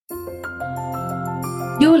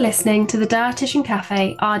You're listening to the Dietitian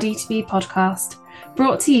Cafe RD2B podcast,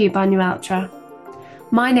 brought to you by Nualtra.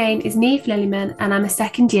 My name is Neve Lillyman and I'm a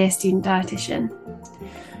second year student dietitian.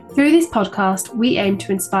 Through this podcast, we aim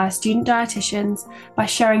to inspire student dietitians by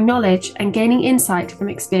sharing knowledge and gaining insight from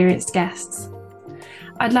experienced guests.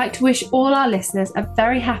 I'd like to wish all our listeners a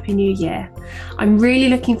very happy new year. I'm really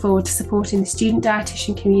looking forward to supporting the student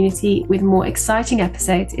dietitian community with more exciting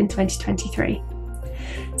episodes in 2023.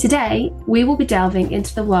 Today, we will be delving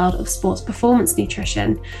into the world of sports performance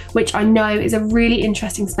nutrition, which I know is a really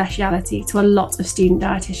interesting speciality to a lot of student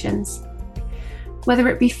dietitians. Whether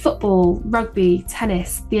it be football, rugby,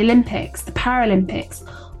 tennis, the Olympics, the Paralympics,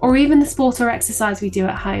 or even the sport or exercise we do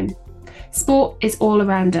at home, sport is all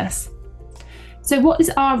around us. So what is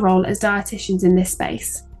our role as dietitians in this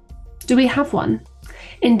space? Do we have one?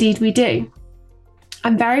 Indeed we do.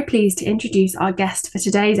 I'm very pleased to introduce our guest for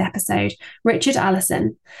today's episode, Richard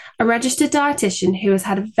Allison, a registered dietitian who has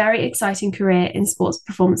had a very exciting career in sports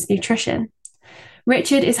performance nutrition.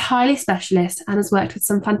 Richard is highly specialist and has worked with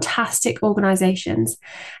some fantastic organisations.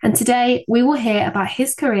 And today we will hear about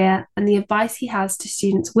his career and the advice he has to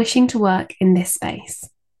students wishing to work in this space.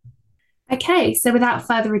 Okay, so without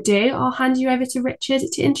further ado, I'll hand you over to Richard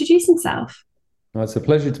to introduce himself. It's a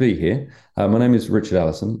pleasure to be here. My name is Richard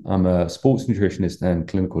Allison. I'm a sports nutritionist and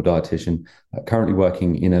clinical dietitian, currently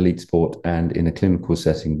working in elite sport and in a clinical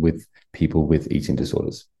setting with people with eating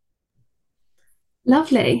disorders.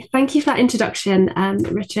 Lovely. Thank you for that introduction,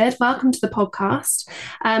 Richard. Welcome to the podcast.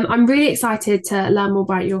 I'm really excited to learn more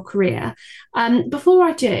about your career. Before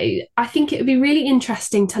I do, I think it would be really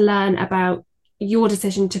interesting to learn about your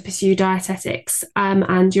decision to pursue dietetics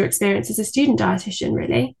and your experience as a student dietitian,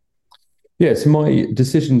 really. Yeah, so my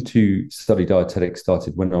decision to study dietetics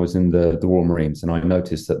started when I was in the Royal Marines, and I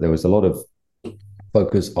noticed that there was a lot of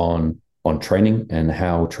focus on training and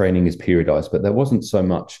how training is periodized, but there wasn't so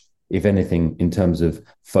much, if anything, in terms of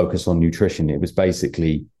focus on nutrition. It was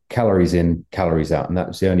basically calories in, calories out, and that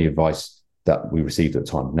was the only advice that we received at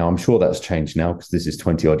the time. Now, I'm sure that's changed now because this is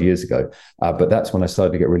 20 odd years ago, but that's when I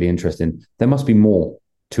started to get really interested in there must be more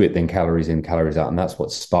to it than calories in, calories out, and that's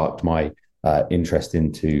what sparked my interest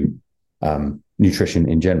into nutrition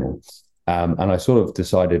in general. And I sort of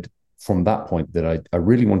decided from that point that I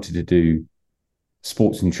really wanted to do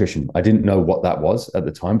sports nutrition. I didn't know what that was at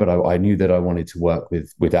the time, but I knew that I wanted to work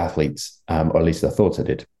with athletes, or at least I thought I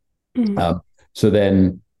did. Mm-hmm. So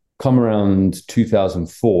then come around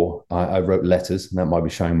 2004, I wrote letters, and that might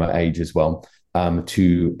be showing my age as well,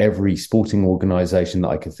 to every sporting organization that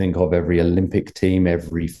I could think of, every Olympic team,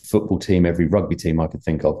 every football team, every rugby team I could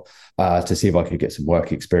think of, to see if I could get some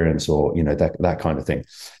work experience or, that kind of thing.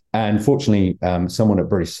 And fortunately, someone at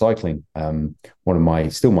British Cycling, one of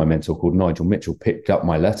my mentor called Nigel Mitchell, picked up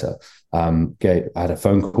my letter. I had a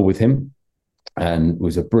phone call with him, and it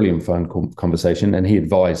was a brilliant conversation. And he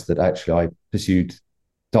advised that actually I pursued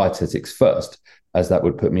dietetics first, as that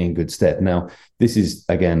would put me in good stead. Now, this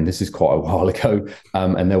is quite a while ago,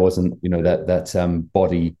 and there wasn't, that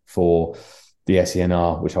body for the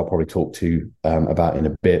SENR, which I'll probably talk to about in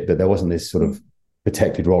a bit, but there wasn't this sort of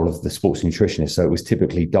protected role of the sports nutritionist. So it was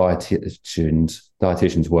typically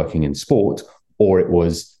dietitians working in sport, or it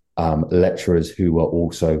was lecturers who were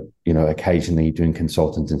also, occasionally doing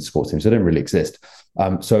consultants in sports teams. So they didn't really exist.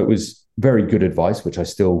 So it was very good advice, which I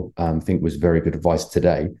still think was very good advice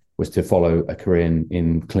today, was to follow a career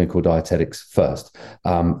in clinical dietetics first.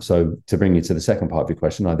 So to bring you to the second part of your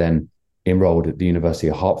question, I then enrolled at the University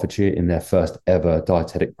of Hertfordshire in their first ever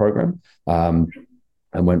dietetic program, and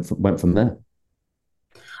went from there.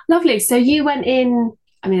 Lovely. So you went in,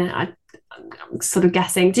 I'm sort of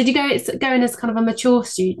guessing, did you go in as kind of a mature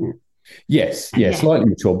student? Yes, slightly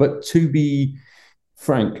mature. But to be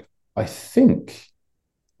frank, I think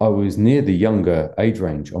I was near the younger age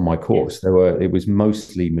range on my course. It was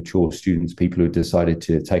mostly mature students, people who decided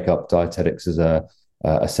to take up dietetics as a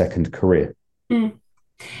second career. Mm.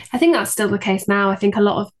 I think that's still the case now. I think a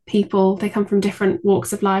lot of people, they come from different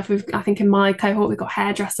walks of life. I think in my cohort, we've got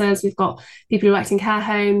hairdressers, we've got people who worked in care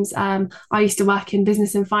homes. I used to work in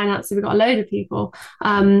business and finance, so we've got a load of people.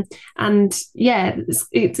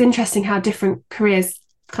 It's interesting how different careers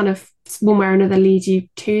kind of one way or another lead you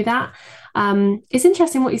to that. It's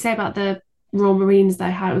interesting what you say about the Royal Marines,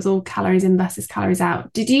 though, how it was all calories in versus calories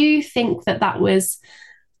out. Did you think that was,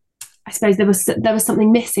 I suppose there was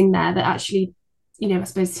something missing there that actually, I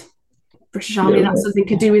suppose British Army, that sort of thing,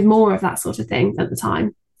 could do with more of that sort of thing at the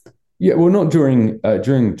time? Yeah, well, not during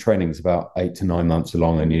training. It's about 8 to 9 months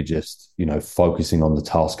along, and you're just, focusing on the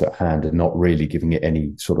task at hand and not really giving it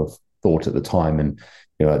any sort of thought at the time. And,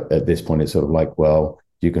 at this point, it's sort of like, well,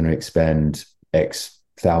 you're going to expend X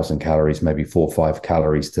 1,000 calories, maybe 4 or 5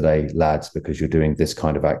 calories today, lads, because you're doing this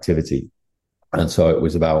kind of activity. And so it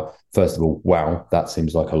was about, first of all, wow, that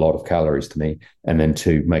seems like a lot of calories to me. And then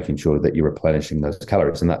two, making sure that you're replenishing those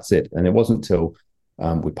calories. And that's it. And it wasn't until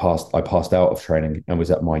I passed out of training and was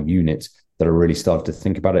at my unit that I really started to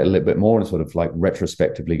think about it a little bit more and sort of like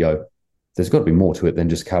retrospectively go, there's got to be more to it than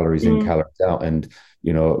just calories in, calories out. And,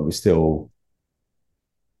 it was still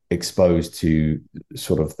exposed to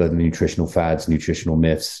sort of the nutritional fads, nutritional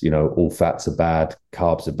myths, all fats are bad,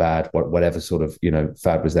 carbs are bad, whatever sort of,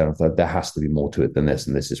 fad was there. I thought there has to be more to it than this.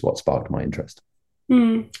 And this is what sparked my interest.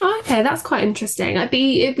 Okay, that's quite interesting. It'd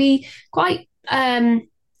be quite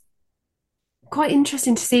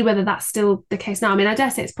interesting to see whether that's still the case now. I mean, I dare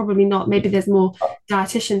say it's probably not. Maybe there's more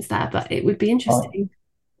dietitians there, but it would be interesting.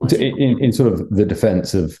 In sort of the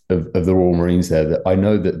defense of the Royal Marines there, that I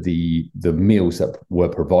know that the meals that were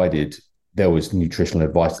provided, there was nutritional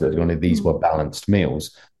advice that these were balanced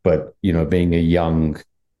meals. But, being a young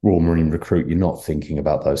Royal Marine recruit, you're not thinking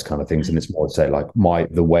about those kind of things. And it's more to say like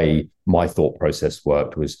the way my thought process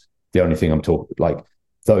worked was the only thing I'm talking like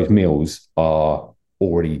those meals are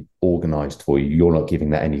already organized for you. You're not giving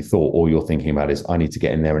that any thought. All you're thinking about is I need to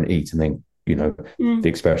get in there and eat, and then the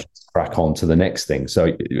expression crack on to the next thing.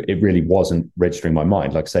 So it really wasn't registering my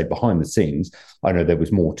mind. Like I say, behind the scenes, I know there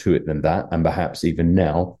was more to it than that. And perhaps even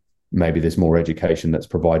now, maybe there's more education that's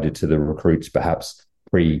provided to the recruits, perhaps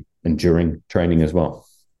pre and during training as well.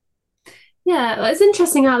 Yeah, it's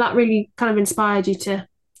interesting how that really kind of inspired you to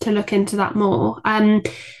look into that more.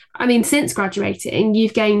 I mean, since graduating,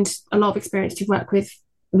 you've gained a lot of experience. You've worked with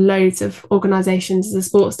loads of organisations as a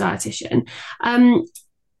sports dietitian.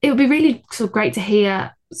 It would be really sort of great to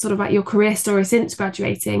hear sort of about your career story since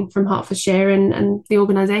graduating from Hertfordshire and the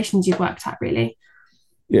organisations you've worked at, really.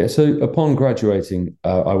 Yeah, so upon graduating,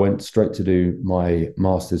 I went straight to do my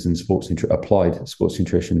master's in applied sports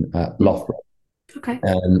nutrition at Loughborough. Okay.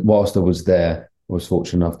 And whilst I was there, I was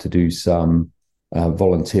fortunate enough to do some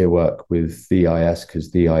volunteer work with the EIS,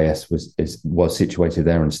 because the EIS was situated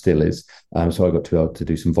there and still is. So I got to be able to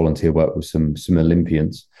do some volunteer work with some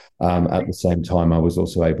Olympians. At the same time, I was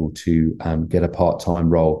also able to get a part-time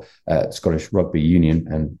role at Scottish Rugby Union,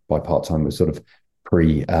 and by part-time was sort of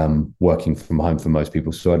working from home for most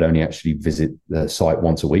people. So I'd only actually visit the site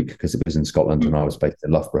once a week because it was in Scotland and I was based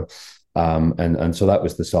in Loughborough. And so that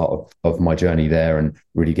was the start of my journey there, and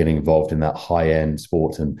really getting involved in that high-end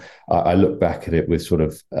sport. And I look back at it with sort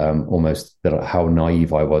of almost how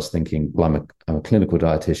naive I was, thinking, well, I'm a clinical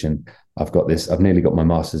dietitian. I've nearly got my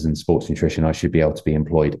master's in sports nutrition. I should be able to be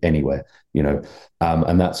employed anywhere,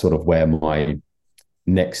 and that's sort of where my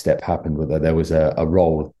next step happened. There was a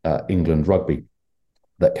role at England Rugby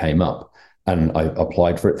that came up, and I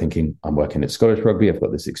applied for it thinking, I'm working at Scottish Rugby. I've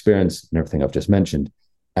got this experience and everything I've just mentioned.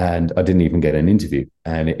 And I didn't even get an interview,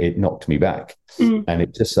 and it knocked me back. And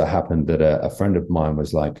it just so happened that a friend of mine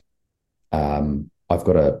was like, I've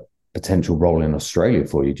got a potential role in Australia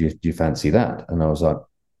for you. Do you fancy that? And I was like,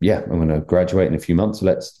 yeah, I'm going to graduate in a few months.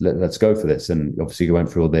 Let's go for this. And obviously we went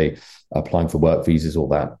through all the applying for work visas, all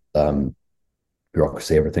that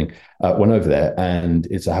bureaucracy, everything. Went over there, and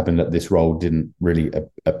it so happened that this role didn't really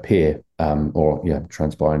appear or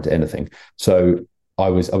transpire into anything. So I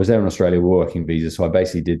was there in Australia, working visa. So I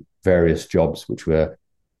basically did various jobs, which were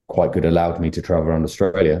quite good, allowed me to travel around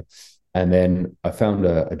Australia. And then I found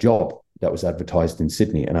a job that was advertised in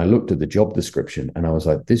Sydney. And I looked at the job description and I was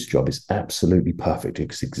like, this job is absolutely perfect.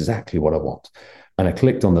 It's exactly what I want. And I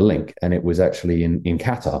clicked on the link, and it was actually in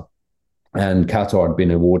Qatar. And Qatar had been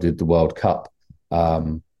awarded the World Cup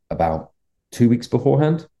about 2 weeks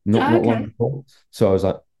beforehand, not long before. So I was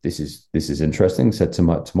like, this is interesting. Said to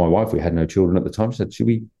my wife, we had no children at the time. She said, should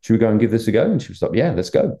we go and give this a go? And she was like, yeah, let's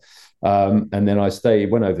go. And then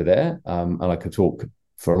went over there, and I could talk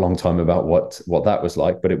for a long time about what that was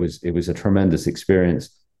like. But it was a tremendous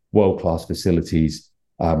experience. World-class facilities,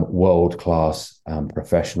 world-class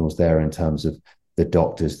professionals there in terms of the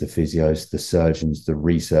doctors, the physios, the surgeons, the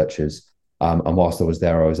researchers. And whilst I was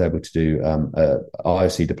there, I was able to do a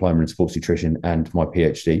IOC diploma in sports nutrition and my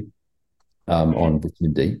PhD. On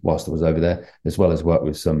vitamin D whilst I was over there, as well as work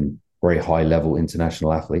with some very high level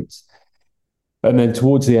international athletes. And then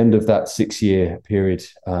towards the end of that 6-year period,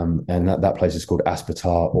 and that place is called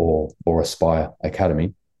Aspetar or Aspire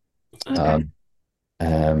Academy. Okay.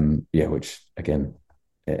 Which again,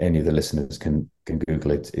 any of the listeners can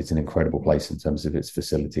Google it. It's an incredible place in terms of its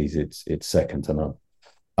facilities. It's second to none.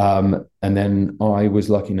 And then I was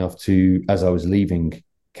lucky enough to, as I was leaving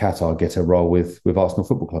Qatar, get a role with Arsenal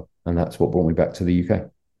Football Club, and that's what brought me back to the UK.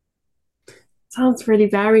 Sounds really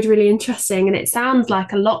varied, really interesting, and it sounds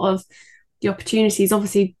like a lot of the opportunities,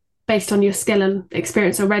 obviously based on your skill and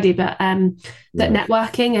experience already, but that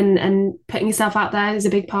networking and putting yourself out there is a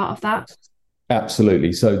big part of that.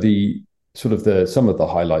 Absolutely. So the sort of the some of the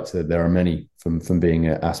highlights, that there are many from being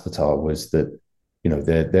at Aspetar, was that, you know,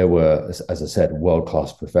 there were, as I said,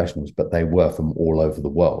 world-class professionals, but they were from all over the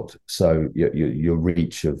world. So your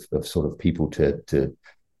reach of sort of people to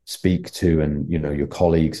speak to, and, you know, your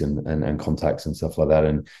colleagues and contacts and stuff like that.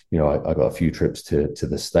 And, you know, I got a few trips to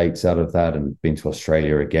the States out of that, and been to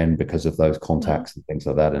Australia again because of those contacts and things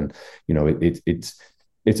like that. And, you know,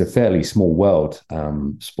 it's a fairly small world,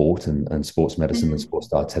 sport and sports medicine and sports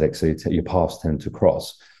dietetics. So your paths tend to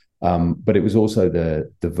cross. But it was also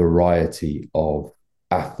the variety of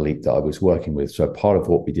athlete that I was working with. So part of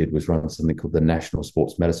what we did was run something called the National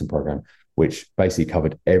Sports Medicine Program, which basically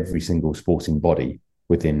covered every single sporting body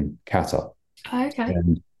within Qatar. Okay.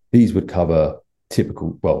 And these would cover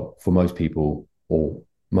typical, well, for most people, or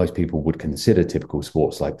most people would consider typical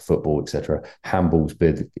sports like football, etc. Handball's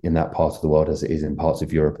big in that part of the world, as it is in parts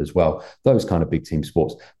of Europe as well. Those kind of big team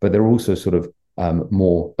sports. But there are also sort of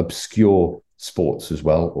more obscure sports as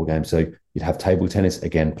well, or games. So you'd have table tennis,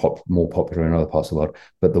 again, more popular in other parts of the world.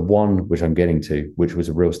 But the one which I'm getting to, which was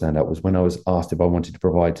a real standout, was when I was asked if I wanted to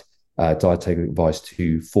provide dietetic advice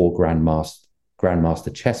to 4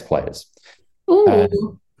 grandmaster chess players.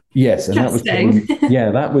 Ooh, yes, and that was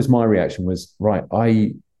that was my reaction. Was right.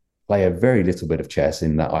 I play a very little bit of chess,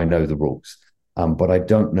 in that I know the rules, but I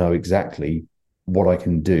don't know exactly what I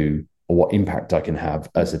can do or what impact I can have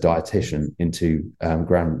as a dietitian into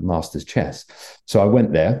grandmaster's chess. So I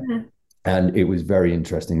went there. And it was very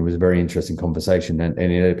interesting. It was a very interesting conversation. And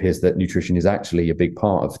it appears that nutrition is actually a big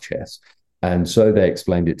part of chess. And so they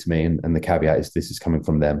explained it to me. And the caveat is, this is coming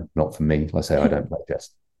from them, not from me. Like I say, I don't play chess.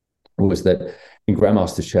 Was that in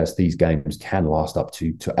grandmaster's chess, these games can last up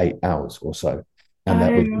to 8 hours or so. And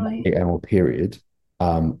that was an 8-hour period.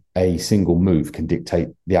 A single move can dictate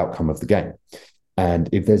the outcome of the game. And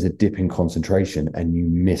if there's a dip in concentration and you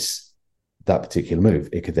miss that particular move,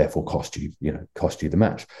 it could therefore cost you the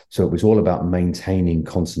match. So it was all about maintaining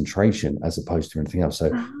concentration as opposed to anything else. So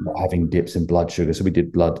not having dips in blood sugar. So we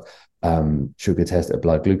did blood sugar test at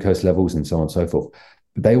blood glucose levels and so on and so forth.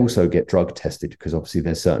 But they also get drug tested, because obviously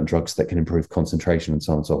there's certain drugs that can improve concentration and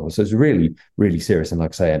so on and so forth. So it's really, really serious, and,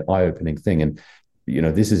 like I say, an eye-opening thing. And, you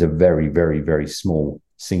know, this is a very, very, very small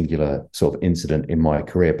singular sort of incident in my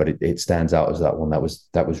career, but it stands out as that one that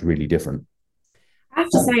was really different. I have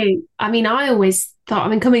to say, I mean, I always thought, I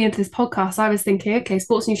mean, coming into this podcast, I was thinking, okay,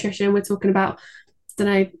 sports nutrition, we're talking about, I don't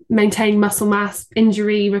know, maintaining muscle mass,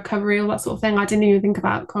 injury, recovery, all that sort of thing. I didn't even think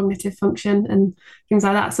about cognitive function and things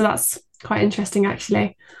like that. So that's quite interesting,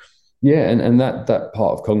 actually. Yeah, and that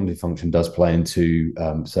part of cognitive function does play into,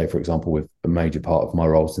 say, for example, with a major part of my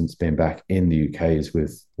role since being back in the UK is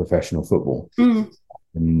with professional football.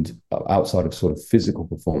 And outside of sort of physical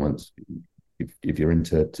performance, if you're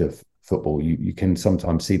into football, you can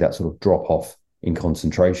sometimes see that sort of drop off in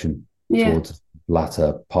concentration towards the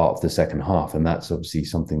latter part of the second half. And that's obviously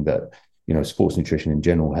something that, you know, sports nutrition in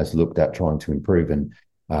general has looked at trying to improve. And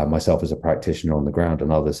myself as a practitioner on the ground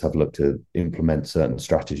and others have looked to implement certain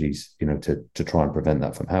strategies, you know, to try and prevent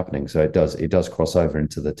that from happening. So it does cross over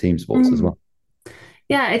into the team sports as well.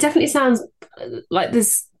 Yeah, it definitely sounds like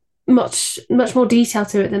there's much more detail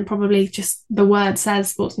to it than probably just the word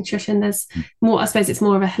says, sports nutrition. There's more, I suppose it's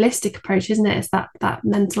more of a holistic approach, isn't it? It's that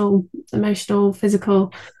mental, emotional,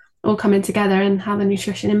 physical all coming together, and how the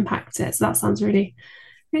nutrition impacts it. So that sounds really,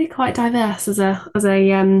 really quite diverse as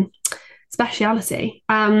a speciality.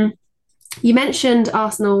 You mentioned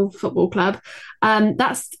Arsenal Football Club.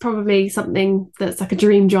 That's probably something that's like a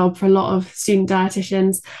dream job for a lot of student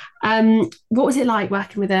dietitians. What was it like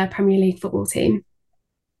working with a Premier League football team?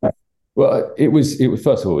 Well, it was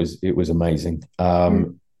first of all, it was amazing.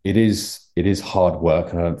 It is hard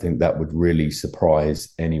work, and I don't think that would really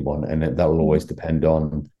surprise anyone, and that will always depend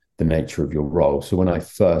on the nature of your role. So when I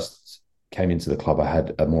first came into the club, I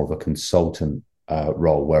had more of a consultant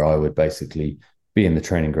role, where I would basically be in the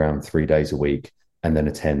training ground 3 days a week and then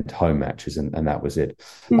attend home matches, and that was it.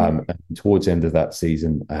 And towards the end of that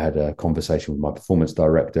season, I had a conversation with my performance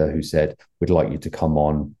director, who said, "We'd like you to come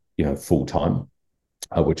on, you know, full time,"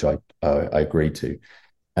 which I agreed to.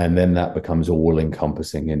 And then that becomes all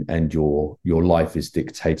encompassing, and your life is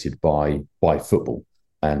dictated by football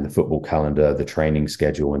and the football calendar, the training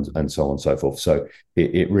schedule, and so on and so forth. So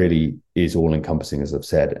it really is all encompassing, as I've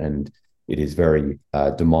said, and it is very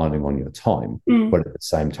demanding on your time, but at the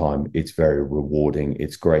same time, it's very rewarding.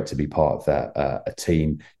 It's great to be part of that a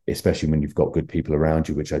team, especially when you've got good people around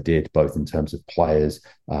you, which I did, both in terms of players,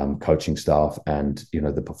 coaching staff, and, you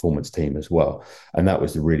know, the performance team as well. And that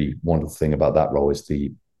was the really wonderful thing about that role, is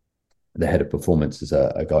the the head of performance is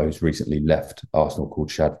a guy who's recently left Arsenal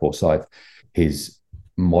called Shad Forsyth. His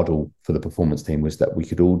model for the performance team was that we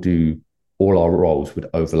could all our roles would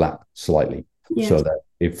overlap slightly. Yeah. So that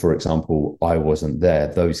if, for example, I wasn't there,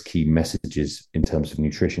 those key messages in terms of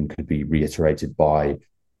nutrition could be reiterated by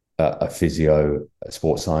a physio, a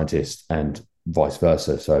sports scientist, and vice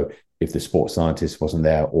versa. So if the sports scientist wasn't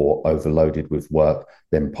there or overloaded with work,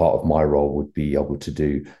 then part of my role would be able to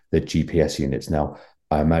do the GPS units. Now,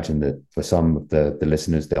 I imagine that for some of the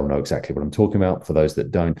listeners, they'll know exactly what I'm talking about. For those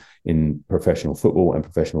that don't, in professional football and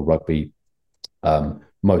professional rugby,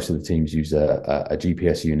 most of the teams use a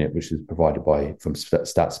GPS unit, which is provided from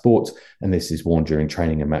Stat Sports, and this is worn during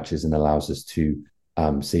training and matches and allows us to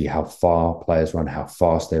see how far players run, how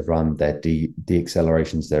fast they've run, their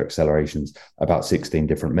deaccelerations, their accelerations, about 16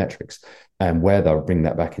 different metrics. And where they'll bring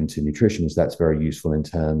that back into nutrition is that's very useful in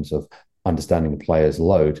terms of understanding the player's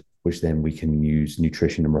load, which then we can use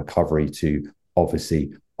nutrition and recovery to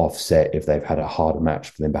obviously offset if they've had a harder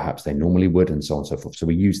match than perhaps they normally would, and so on and so forth. So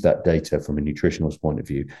we use that data from a nutritionalist point of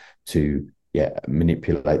view to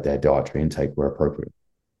manipulate their dietary intake where appropriate.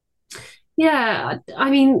 Yeah, I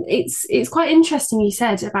mean, it's quite interesting you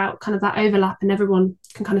said about kind of that overlap and everyone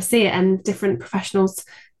can kind of see it and different professionals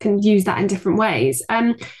can use that in different ways.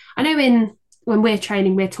 I know when we're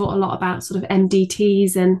training, we're taught a lot about sort of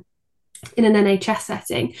MDTs and in an NHS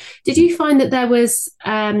setting. Did you find that there was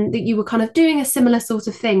that you were kind of doing a similar sort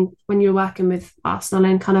of thing when you were working with Arsenal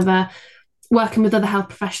and kind of working with other health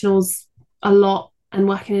professionals a lot and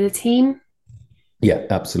working in a team? Yeah,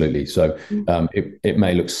 absolutely. So it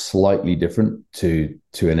may look slightly different to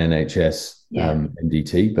an NHS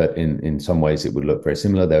MDT, but in some ways it would look very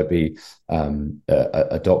similar. There would be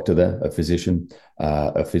a doctor there, a physician,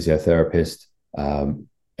 a physiotherapist,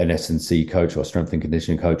 an S&C coach or strength and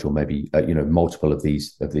conditioning coach, or maybe multiple of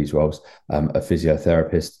these roles, a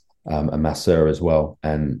physiotherapist, a masseur as well,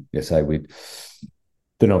 and we'd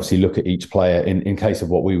then obviously look at each player. In case of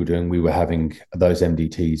what we were doing, we were having those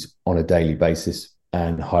MDTs on a daily basis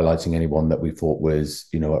and highlighting anyone that we thought was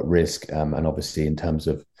at risk. And obviously in terms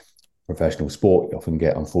of professional sport, you often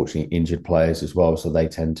get unfortunately injured players as well, so they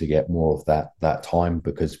tend to get more of that time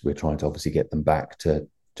because we're trying to obviously get them back to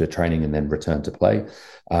training and then return to play.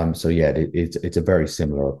 It's a very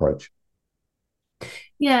similar approach.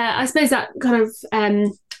 Yeah, I suppose that kind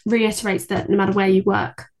of reiterates that no matter where you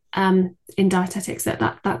work in dietetics,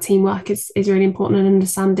 that teamwork is really important, and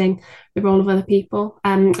understanding the role of other people,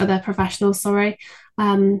 other professionals,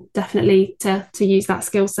 definitely to use that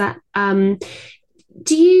skill set.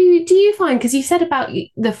 Do you find, because you said about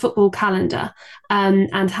the football calendar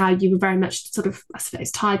and how you were very much sort of, I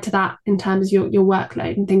suppose, tied to that in terms of your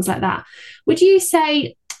workload and things like that, would you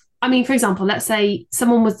say, I mean, for example, let's say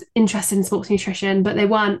someone was interested in sports nutrition, but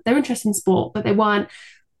they're interested in sport, but they weren't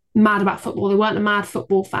mad about football, they weren't a mad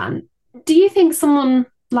football fan. Do you think someone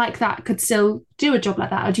like that could still do a job like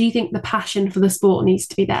that, or do you think the passion for the sport needs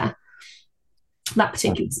to be there, that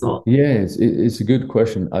particular sport? Yeah, it's a good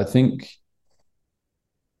question. I think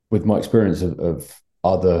with my experience of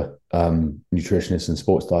other nutritionists and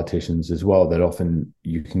sports dietitians as well, that often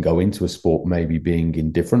you can go into a sport maybe being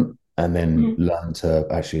indifferent and then learn to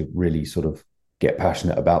actually really sort of get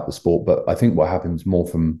passionate about the sport. But I think what happens more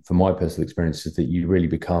from my personal experience is that you really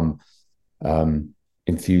become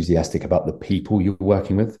enthusiastic about the people you're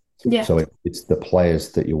working with. Yeah. So it's the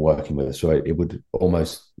players that you're working with. So it would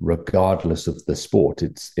almost, regardless of the sport,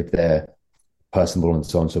 it's if they're personable and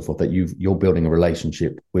so on and so forth, that you're building a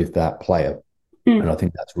relationship with that player. And I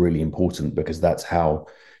think that's really important because that's how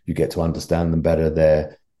you get to understand them better,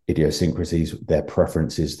 their idiosyncrasies, their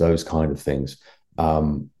preferences, those kind of things.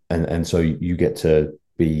 And so you get to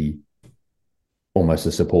be almost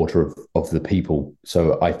a supporter of the people.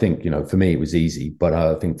 So I think, for me, it was easy, but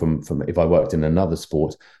I think from if I worked in another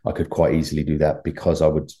sport, I could quite easily do that because I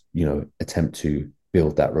would, attempt to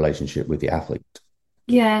build that relationship with the athlete.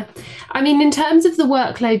 Yeah. I mean, in terms of the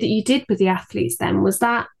workload that you did with the athletes then, was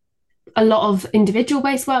that a lot of individual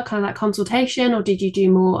based work, kind of like consultation, or did you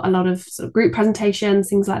do a lot of sort of group presentations,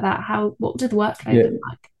 things like that? What did the workload look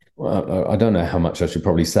like? Well, I don't know how much I should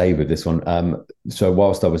probably say with this one. So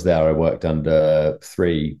whilst I was there, I worked under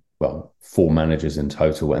 4 managers in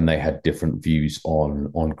total, and they had different views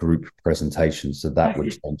on group presentations. So that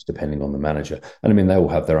would change depending on the manager. And I mean, they all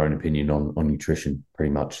have their own opinion on nutrition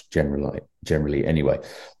pretty much generally anyway.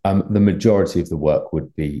 The majority of the work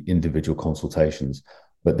would be individual consultations.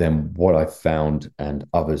 But then what I found, and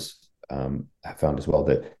others have found as well,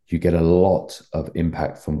 that you get a lot of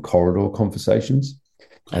impact from corridor conversations.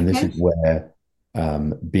 And this is where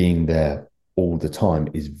being there all the time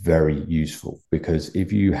is very useful, because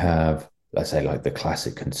if you have let's say like the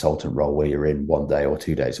classic consultant role where you're in 1 day or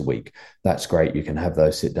 2 days a week. That's great. You can have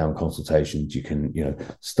those sit down consultations. You can,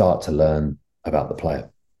 start to learn about the player.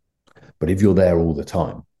 But if you're there all the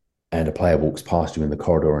time and a player walks past you in the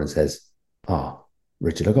corridor and says,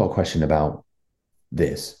 Richard, I've got a question about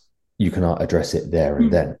this, you can address it there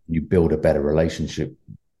and then. You build a better relationship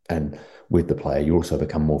and with the player, you also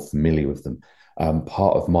become more familiar with them.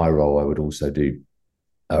 Part of my role, I would also do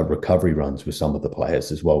recovery runs with some of the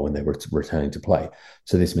players as well when they were returning to play.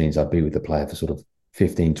 So this means I'd be with the player for sort of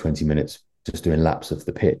 15, 20 minutes, just doing laps of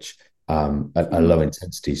the pitch at a low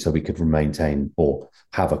intensity so we could maintain or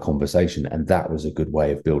have a conversation. And that was a good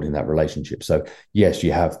way of building that relationship. So yes,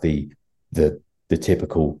 you have the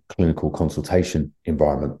typical clinical consultation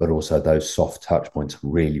environment, but also those soft touch points are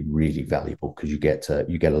really, really valuable because you get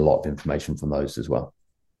a lot of information from those as well.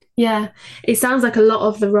 Yeah, it sounds like a lot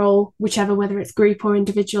of the role, whether it's group or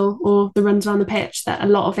individual or the runs around the pitch, that a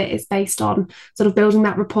lot of it is based on sort of building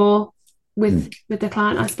that rapport with the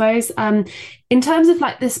client, I suppose. In terms of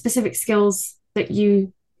like the specific skills that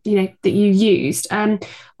you used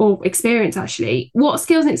or experience, actually, what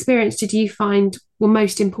skills and experience did you find were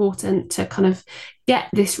most important to kind of get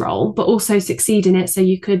this role, but also succeed in it so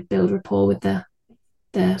you could build rapport with the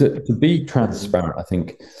to be transparent, I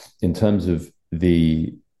think in terms of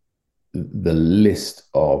the list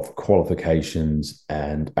of qualifications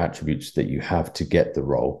and attributes that you have to get the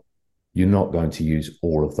role, you're not going to use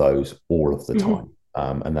all of those all of the time.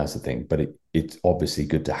 And that's the thing. But it's obviously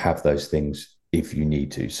good to have those things if you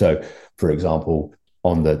need to. So, for example,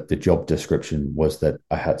 on the job description was that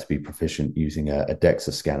I had to be proficient using a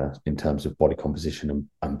DEXA scanner in terms of body composition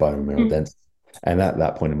and bone mineral density. And at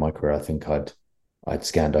that point in my career, I think I'd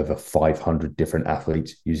scanned over 500 different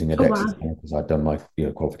athletes using a DEXA scanner because I'd done my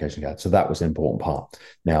qualification guide. So that was an important part.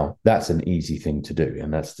 Now, that's an easy thing to do.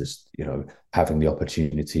 And that's just, having the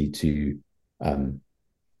opportunity to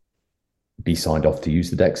be signed off to use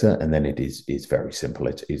the DEXA. And then it's very simple.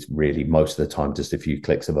 It's really most of the time just a few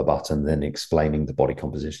clicks of a button, then explaining the body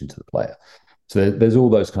composition to the player. So there's all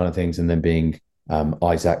those kind of things. And then being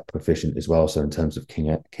ISAC proficient as well. So in terms of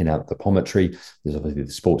kinanthropometry, there's obviously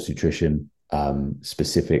the sports nutrition,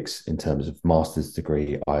 specifics in terms of master's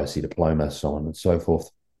degree, IOC diploma, so on and so forth.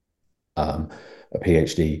 A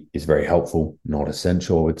PhD is very helpful, not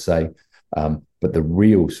essential, I would say. But the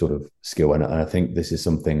real sort of skill, and I think this is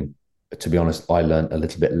something, to be honest, I learned a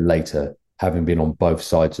little bit later, having been on both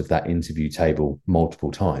sides of that interview table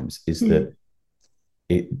multiple times, is that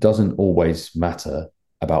it doesn't always matter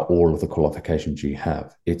about all of the qualifications you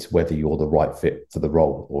have. It's whether you're the right fit for the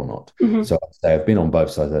role or not. So I'd say I've been on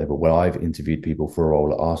both sides of the table where I've interviewed people for a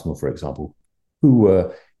role at Arsenal, for example, who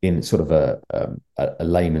were in sort of a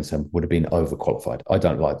layman's term would have been overqualified. I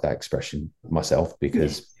don't like that expression myself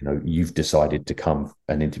because you've decided to come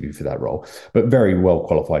and interview for that role, but very well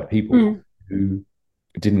qualified people who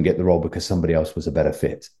didn't get the role because somebody else was a better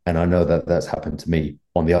fit. And I know that that's happened to me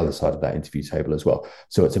on the other side of that interview table as well.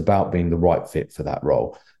 So it's about being the right fit for that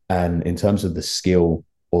role. And in terms of the skill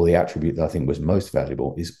or the attribute that I think was most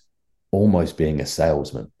valuable is almost being a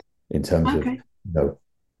salesman in terms of,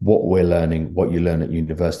 what we're learning, what you learn at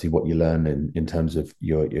university, what you learn in terms of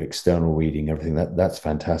your external reading, everything that's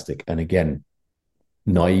fantastic. And again,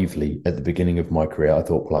 naively at the beginning of my career, I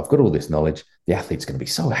thought, well, I've got all this knowledge. The athlete's going to be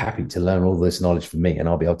so happy to learn all this knowledge from me, and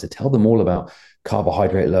I'll be able to tell them all about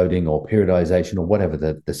carbohydrate loading or periodization or whatever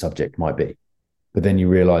the subject might be. But then you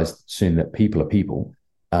realize soon that people are people.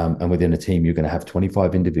 And within a team, you're going to have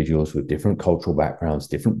 25 individuals with different cultural backgrounds,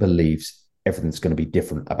 different beliefs. Everything's going to be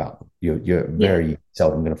different about them. You're very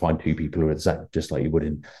seldom going to find two people who are the same, just like you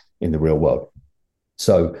would in the real world.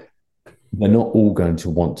 So they're not all going to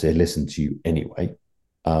want to listen to you anyway.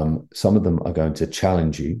 Some of them are going to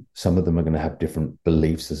challenge you. Some of them are going to have different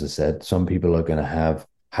beliefs, as I said. Some people are going to have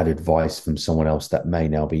had advice from someone else that may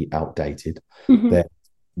now be outdated.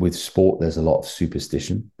 With sport, there's a lot of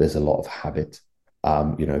superstition. There's a lot of habit.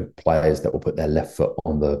 Players that will put their left foot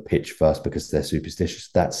on the pitch first because they're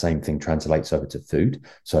superstitious. That same thing translates over to food.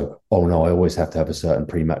 So, oh no, I always have to have a certain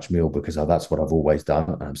pre-match meal because that's what I've always done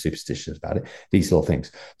and I'm superstitious about it. These little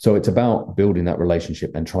things. So it's about building that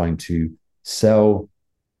relationship and trying to sell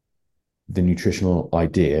the nutritional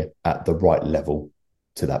idea at the right level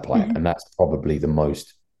to that player. And that's probably the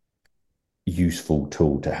most useful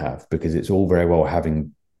tool to have, because it's all very well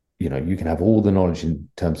having, you can have all the knowledge in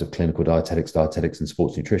terms of clinical dietetics and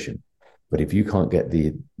sports nutrition, but if you can't get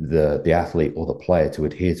the athlete or the player to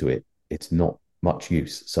adhere to it, it's not much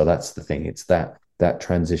use. So that's the thing. It's that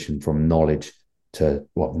transition from knowledge to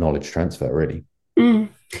knowledge transfer, really. And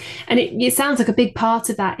it sounds like a big part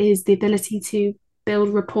of that is the ability to build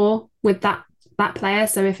rapport with that that player.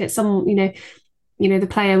 So if it's some, the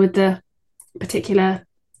player with the particular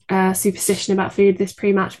superstition about food, this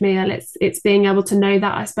pre-match meal, it's being able to know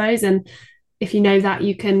that, I suppose. And if you know that,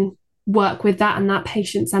 you can work with that and that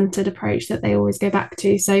patient-centered approach that they always go back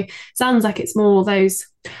to. So it sounds like it's more those,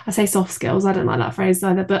 I say soft skills, I don't like that phrase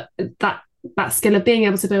either, but that skill of being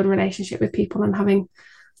able to build a relationship with people and having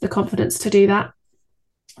the confidence to do that.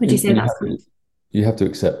 Would you say that's you have to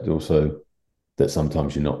accept also that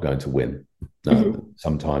sometimes you're not going to win.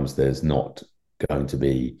 Sometimes there's not going to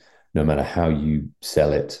be, no matter how you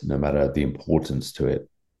sell it, no matter the importance to it,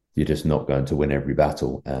 you're just not going to win every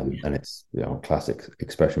battle. And it's a classic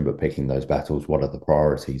expression, but picking those battles, what are the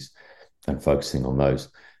priorities, and focusing on those.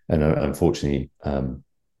 And unfortunately,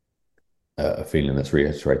 a feeling that's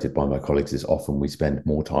reiterated by my colleagues is often we spend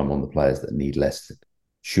more time on the players that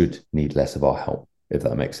should need less of our help, if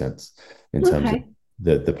that makes sense, in terms of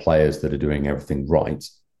the players that are doing everything right,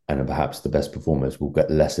 and perhaps the best performers will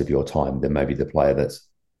get less of your time than maybe the player that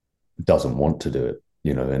doesn't want to do it,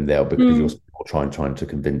 and they'll, because you're trying to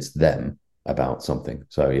convince them about something.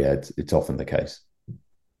 So yeah, it's often the case.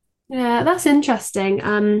 Yeah, that's interesting.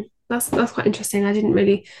 That's quite interesting. I didn't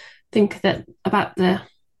really think about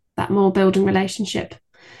that more building relationship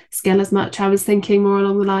skill as much. I was thinking more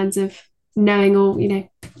along the lines of knowing all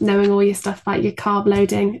your stuff about your carb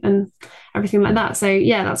loading and everything like that. So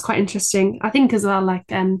yeah, that's quite interesting. I think as well, like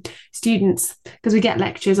students, because we get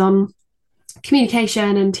lectures on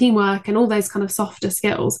communication and teamwork and all those kind of softer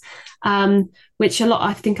skills, which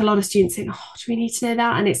I think a lot of students think, oh, do we need to know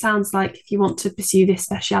that? And it sounds like if you want to pursue this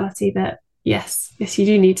speciality, that yes, you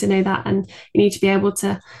do need to know that, and you need to be able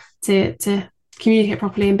to communicate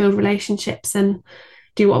properly and build relationships and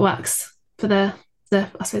do what works for the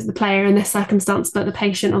I suppose the player in this circumstance, but the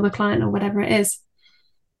patient or the client or whatever it is.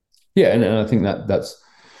 Yeah, and I think that's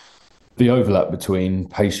the overlap between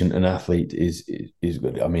patient and athlete is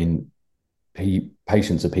good. I mean,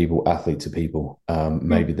 patients are people, athletes are people.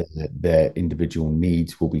 Maybe their individual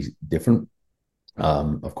needs will be different.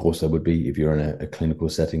 Of course, there would be if you're in a clinical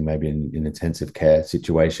setting, maybe in an intensive care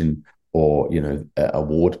situation, or a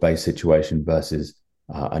ward-based situation versus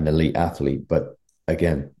an elite athlete. But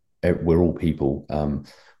again, we're all people.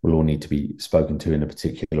 We'll all need to be spoken to in a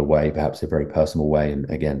particular way, perhaps a very personal way, and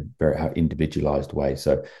again, very individualized way.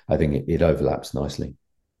 So I think it overlaps nicely.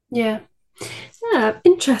 Yeah. Yeah,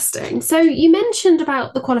 interesting. So you mentioned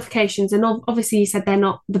about the qualifications, and obviously you said they're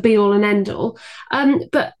not the be all and end all.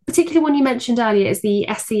 But particularly one you mentioned earlier is the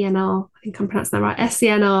SCNR, I think I'm pronouncing that right,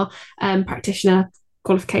 SCNR practitioner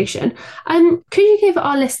qualification. Could you give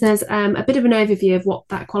our listeners a bit of an overview of what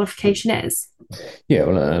that qualification is? Yeah,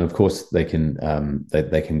 well, and of course they can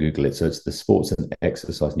they can Google it. So it's the Sports and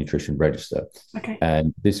Exercise Nutrition Register. Okay.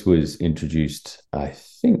 And this was introduced, I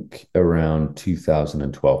think, around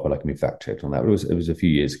 2012, but I can be fact checked on that. But it was a few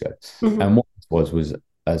years ago. And what it was,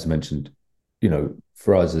 as mentioned,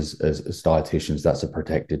 for us as dietitians, that's a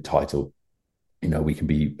protected title. We can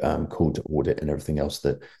be called to audit and everything else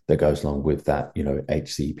that goes along with that,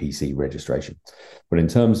 HCPC registration. But in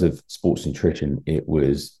terms of sports nutrition, it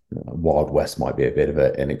was Wild West, might be a bit of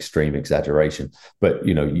an extreme exaggeration, but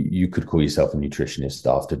you could call yourself a nutritionist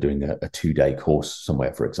after doing a 2-day course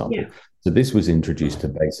somewhere, for example. Yeah. So this was introduced to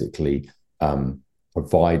basically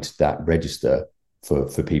provide that register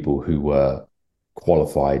for people who were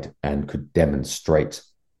qualified and could demonstrate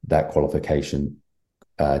that qualification,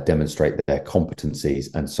 demonstrate their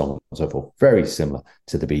competencies, and so on and so forth. Very similar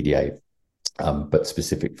to the BDA, but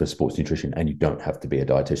specific for sports nutrition, and you don't have to be a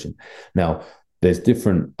dietitian. Now, there's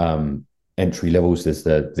different entry levels. There's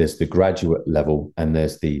the graduate level, and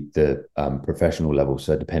there's the professional level.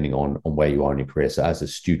 So depending on where you are in your career. So as a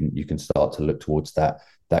student, you can start to look towards that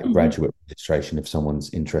graduate registration if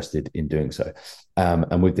someone's interested in doing so.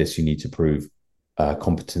 And with this, you need to prove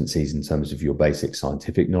competencies in terms of your basic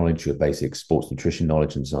scientific knowledge, your basic sports nutrition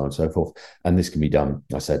knowledge, and so on and so forth. And this can be done,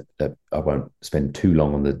 I said, I won't spend too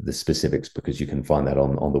long on the specifics, because you can find that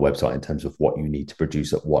on the website in terms of what you need to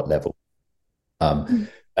produce at what level.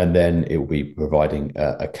 And then it will be providing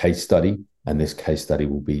a case study, and this case study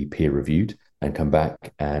will be peer reviewed and come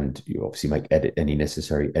back, and you obviously make any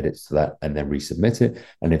necessary edits to that and then resubmit it.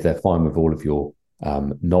 And if they're fine with all of your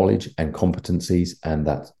knowledge and competencies and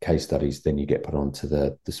that case studies, then you get put onto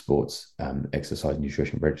the sports exercise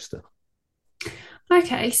nutrition register.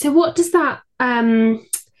 Okay, so what does that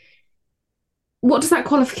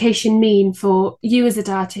qualification mean for you as a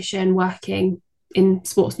dietitian working in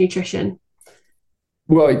sports nutrition?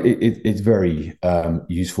 Well, it's very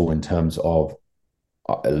useful in terms of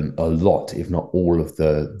a lot, if not all, of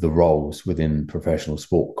the roles within professional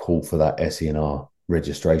sport call for that SCNR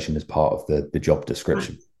registration as part of the job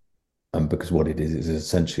description. because what it is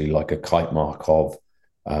essentially like a kite mark of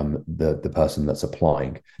the person that's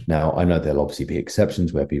applying. Now, I know there'll obviously be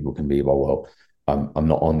exceptions where people can be, well, I'm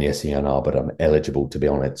not on the SENR, but I'm eligible to be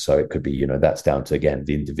on it. So it could be, that's down to, again,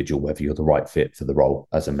 the individual, whether you're the right fit for the role,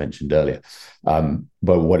 as I mentioned earlier.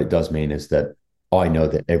 But what it does mean is that I know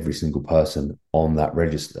that every single person on that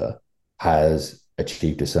register has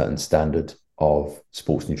achieved a certain standard of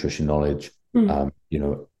sports nutrition knowledge,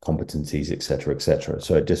 competencies, et cetera, et cetera.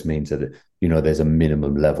 So it just means that, there's a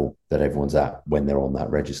minimum level that everyone's at when they're on that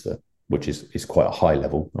register, which is quite a high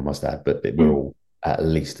level, I must add, but we're all at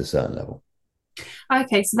least a certain level.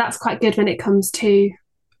 Okay, so that's quite good when it comes to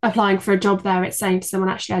applying for a job there. It's saying to someone,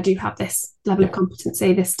 actually, I do have this level of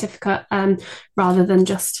competency, this certificate, rather than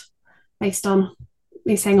just based on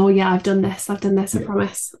me saying, oh, yeah, I've done this, I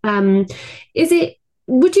promise.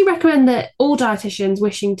 Would you recommend that all dietitians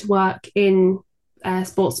wishing to work in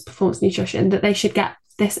sports performance nutrition, that they should get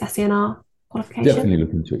this SENR qualification? Definitely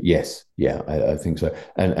look into it. Yes. Yeah, I think so.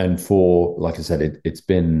 And for, like I said, it's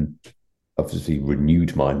been obviously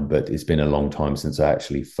renewed mine, but it's been a long time since I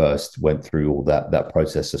actually first went through all that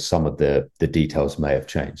process. So some of the details may have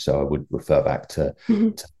changed. So I would refer back to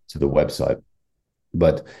the website.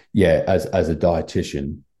 But yeah, as a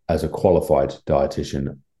dietitian, as a qualified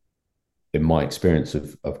dietitian, in my experience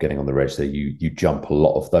of getting on the register, you jump a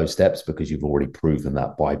lot of those steps because you've already proven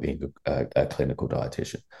that by being a clinical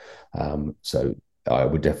dietitian. So I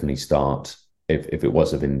would definitely start, if it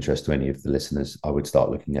was of interest to any of the listeners, I would start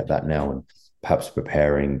looking at that now and perhaps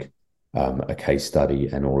preparing a case study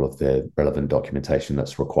and all of the relevant documentation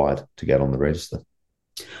that's required to get on the register.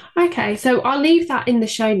 Okay, so I'll leave that in the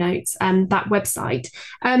show notes, that website.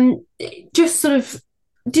 Just sort of,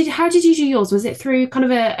 how did you do yours? Was it through kind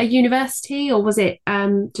of a university, or was it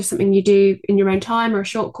just something you do in your own time, or a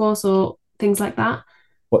short course, or things like that?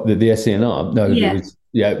 What, the SENR? No,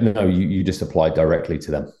 no, you just applied directly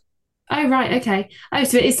to them. Oh, right, okay. Oh,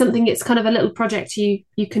 so it is something, it's kind of a little project you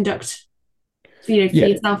conduct, for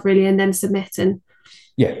yourself really, and then submit. And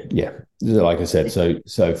yeah. Like I said,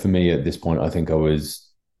 so for me at this point, I think I was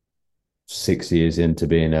 6 years into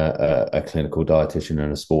being a clinical dietitian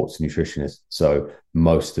and a sports nutritionist. So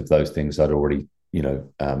most of those things I'd already,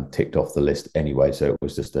 ticked off the list anyway. So it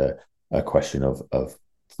was just a question of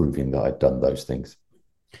proving that I'd done those things.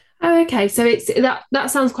 Oh, okay. So it's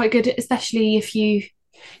that sounds quite good, especially if you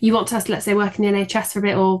want to, let's say, work in the NHS for a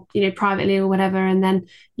bit, or privately or whatever, and then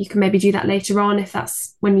you can maybe do that later on if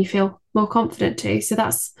that's when you feel more confident too. So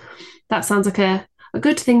that sounds like a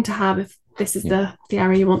good thing to have if this is the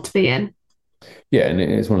area you want to be in. Yeah, and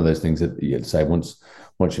it's one of those things that you'd say once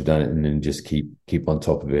you've done it, and then just keep on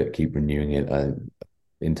top of it, keep renewing it.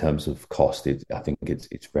 In terms of cost, I think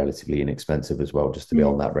it's relatively inexpensive as well, just to be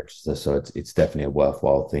on that register. So it's definitely a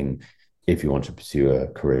worthwhile thing if you want to pursue a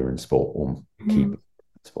career in sport or keep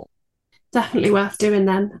sport. Definitely worth doing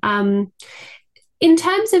then. In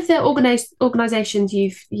terms of the organisations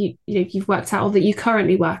you've worked at, or that you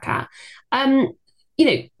currently work at,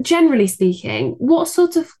 generally speaking, what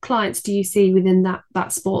sorts of clients do you see within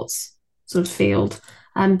that sports sort of field?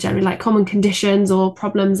 Generally, like common conditions or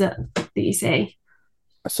problems that you see.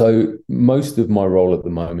 So most of my role at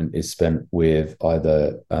the moment is spent with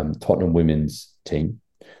either Tottenham women's team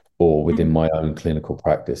or within my own clinical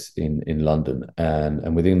practice in London.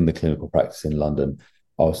 And within the clinical practice in London,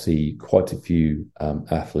 I'll see quite a few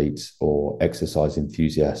athletes or exercise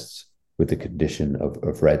enthusiasts with the condition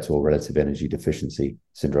of REDS, or relative energy deficiency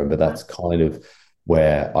syndrome. But that's kind of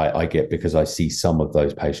where I get, because I see some of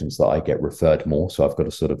those patients that I get referred more. So I've got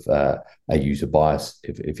a sort of a user bias,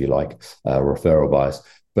 if you like, referral bias.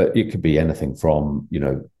 But it could be anything from,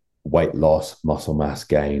 weight loss, muscle mass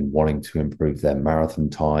gain, wanting to improve their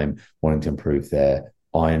marathon time, wanting to improve their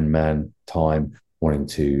Ironman time, wanting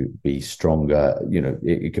to be stronger.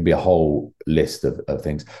 It could be a whole list of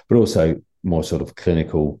things, but also more sort of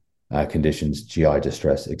clinical conditions, GI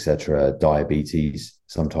distress, etc., diabetes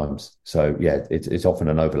sometimes. So yeah, it's often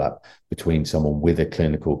an overlap between someone with a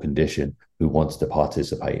clinical condition who wants to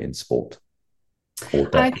participate in sport.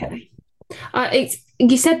 Okay.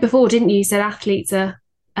 You said before, didn't you? You said athletes are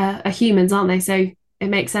humans, aren't they? So it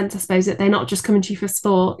makes sense, I suppose, that they're not just coming to you for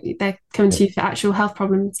sport; they're coming to you for actual health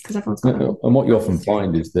problems, because everyone's got them. And what you often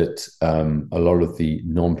find is that a lot of the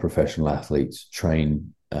non-professional athletes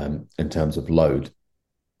train in terms of load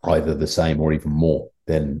either the same or even more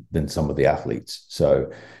than some of the athletes.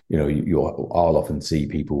 So I'll often see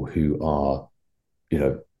people who are,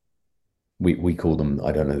 we call them,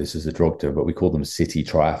 I don't know, this is a drug term, but we call them city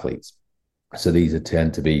triathletes. So these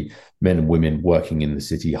tend to be men and women working in the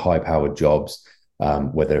city, high-powered jobs,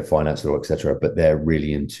 whether they're financed or etc. But they're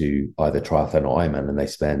really into either triathlon or Ironman, and they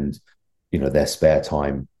spend their spare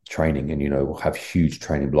time training, and will have huge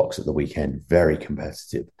training blocks at the weekend, very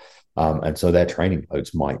competitive. And so their training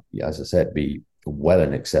loads might, as I said, be well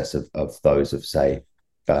in excess of those of, say,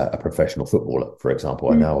 a professional footballer, for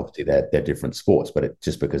example. And now obviously they're different sports, but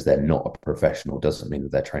just because they're not a professional doesn't mean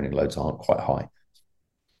that their training loads aren't quite high.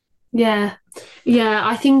 Yeah. Yeah.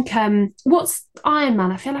 I think what's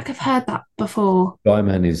Ironman? I feel like I've heard that before.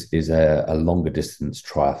 Ironman is a longer distance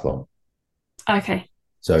triathlon. Okay.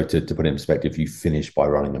 So to put it in perspective, you finish by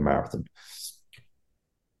running a marathon.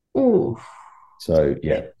 Oh. So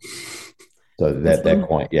yeah. So they're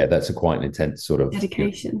quite, that's quite an intense sort of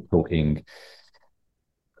dedication. Talking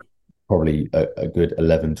probably a good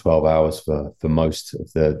 11, 12 hours for most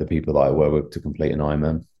of the people that I work with to complete an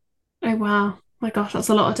Ironman. Oh wow. My gosh, that's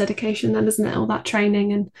a lot of dedication then, isn't it? All that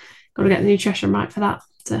training, and got to get the nutrition right for that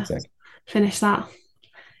to finish that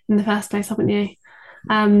in the first place, haven't you?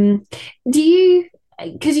 Do you,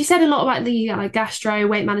 because you said a lot about the gastro,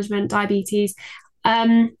 weight management, diabetes.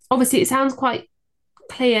 Obviously it sounds quite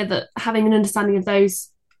clear that having an understanding of those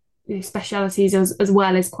specialities as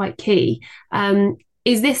well is quite key.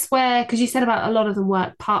 Is this where, because you said about a lot of them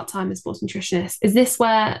work part-time as sports nutritionists, is this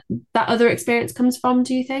where that other experience comes from,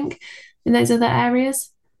 do you think, in those other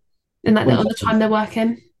areas, in like the other time they're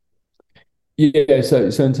working? Yeah, so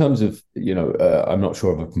in terms of, I'm not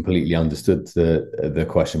sure if I've completely understood the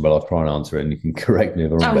question, but I'll try and answer it, and you can correct me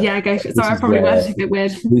if I'm wrong. Oh yeah, go for it. Sorry, I probably worded it a bit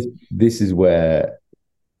weird. This is where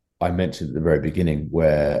I mentioned at the very beginning,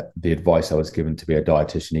 where the advice I was given to be a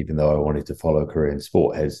dietitian, even though I wanted to follow a career in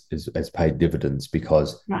sport, has paid dividends,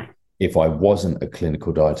 because if I wasn't a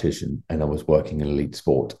clinical dietitian and I was working in elite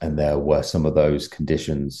sport and there were some of those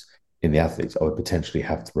conditions in the athletes, I would potentially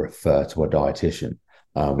have to refer to a dietitian,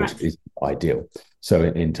 which is ideal. So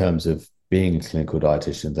in terms of being a clinical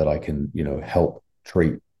dietitian, that I can, help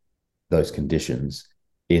treat those conditions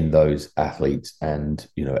in those athletes and,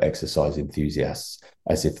 exercise enthusiasts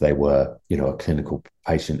as if they were, a clinical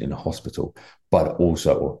patient in a hospital, but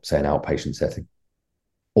also, or say, an outpatient setting,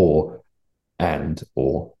 or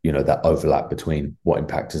that overlap between what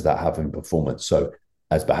impact does that have in performance. So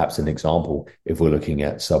as perhaps an example, if we're looking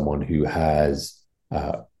at someone who has,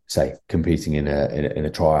 say, competing in a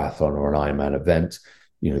triathlon or an Ironman event,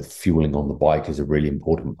 fueling on the bike is a really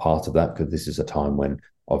important part of that, because this is a time when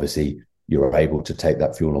obviously you're able to take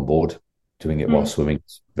that fuel on board. Doing it while swimming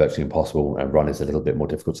is virtually impossible, and run is a little bit more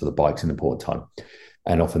difficult, so the bike's an important time.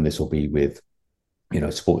 And often this will be with,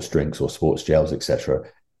 sports drinks or sports gels, etc.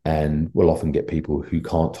 And we'll often get people who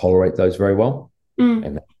can't tolerate those very well,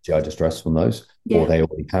 and GI distress from those, or they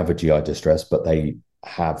already have a GI distress, but they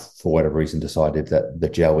have, for whatever reason, decided that the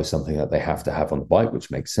gel is something that they have to have on the bike,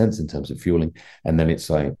 which makes sense in terms of fueling. And then it's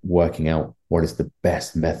like working out what is the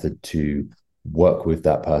best method to work with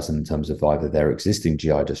that person in terms of either their existing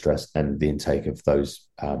GI distress and the intake of those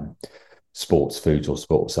sports foods or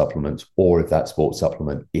sports supplements, or if that sports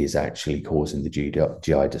supplement is actually causing the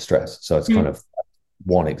GI distress. So it's kind of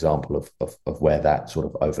one example of where that sort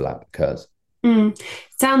of overlap occurs.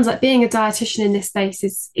 Sounds like being a dietitian in this space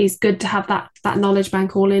is good to have that knowledge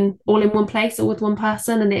bank all in one place, or with one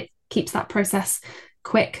person, and it keeps that process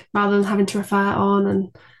quick rather than having to refer on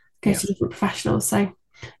and go to different professionals. So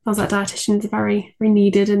sounds like dietitians are very, very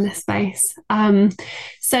needed in this space.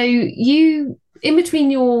 So you, in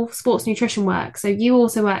between your sports nutrition work, so you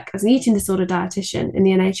also work as an eating disorder dietitian in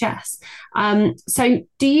the NHS. So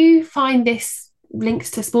do you find this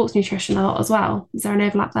links to sports nutrition a lot as well? Is there an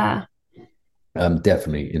overlap there?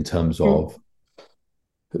 Definitely, in terms of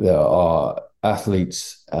there are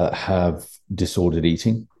athletes have disordered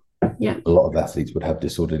eating. Yeah, a lot of athletes would have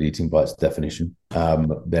disordered eating by its definition.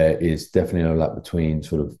 There is definitely an overlap between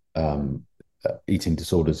sort of eating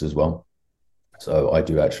disorders as well. So I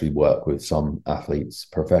do actually work with some athletes,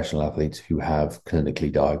 professional athletes, who have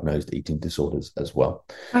clinically diagnosed eating disorders as well.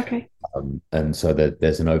 Okay. And so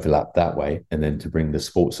there's an overlap that way. And then to bring the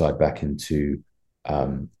sports side back into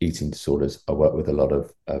eating disorders, I work with a lot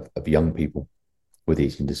of young people with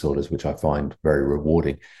eating disorders, which I find very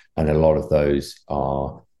rewarding. And a lot of those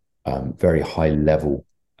are very high level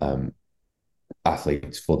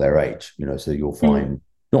athletes for their age, so you'll find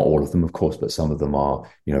not all of them, of course, but some of them are,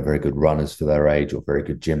 very good runners for their age or very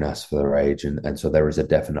good gymnasts for their age. And so there is a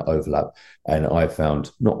definite overlap. And I've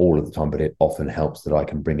found, not all of the time, but it often helps that I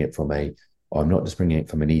can bring it from I'm not just bringing it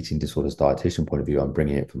from an eating disorders dietitian point of view, I'm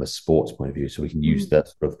bringing it from a sports point of view. So we can use that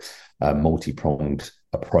sort of multi-pronged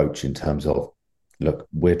approach in terms of, look,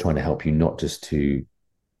 we're trying to help you not just to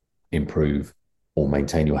improve or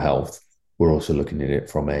maintain your health. We're also looking at it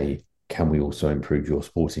from can we also improve your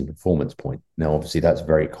sporting performance point? Now, obviously, that's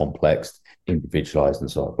very complex, individualized,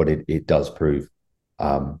 and so on, but it does prove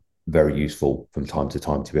very useful from time to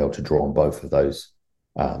time to be able to draw on both of those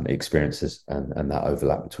experiences and that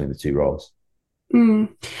overlap between the two roles.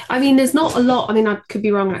 I mean, there's not a lot. I mean, I could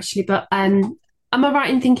be wrong actually, but am I right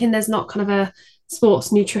in thinking there's not kind of a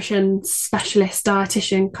sports nutrition specialist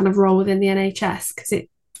dietitian kind of role within the NHS? Because it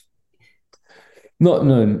Not,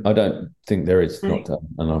 no, I don't think there is. no. Not,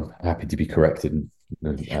 and I'm happy to be corrected.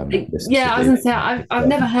 Listen to Yeah, I was the. gonna say I've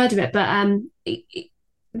never heard of it, but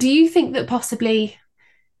do you think that possibly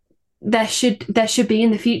there should be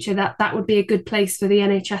in the future that would be a good place for the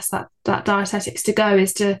NHS that dietetics to go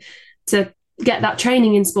is to get that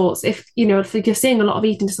training in sports. If you know if you're seeing a lot of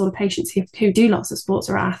eating disorder patients who do lots of sports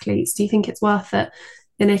or are athletes, do you think it's worth that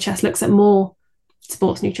the NHS looks at more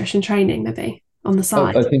sports nutrition training maybe on the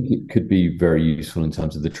side? I think it could be very useful in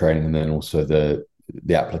terms of the training and then also the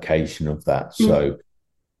application of that. So,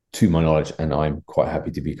 to my knowledge, and I'm quite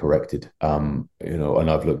happy to be corrected, and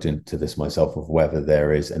I've looked into this myself of whether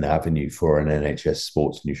there is an avenue for an NHS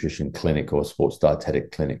sports nutrition clinic or sports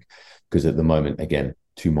dietetic clinic, because at the moment, again,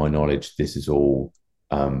 to my knowledge, this is all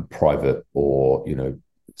private or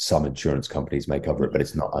some insurance companies may cover it, but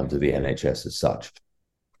it's not under the NHS as such.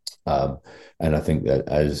 And I think that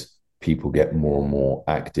as people get more and more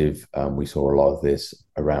active, we saw a lot of this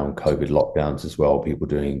around COVID lockdowns as well. People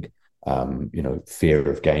doing fear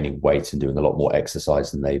of gaining weight and doing a lot more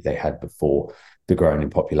exercise than they had before, the growing in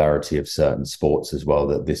popularity of certain sports as well,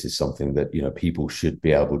 that this is something that people should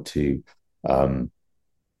be able to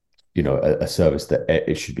a service that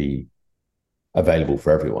it should be available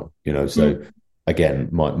for everyone. So again,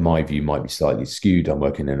 my view might be slightly skewed. I'm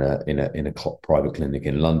working in a private clinic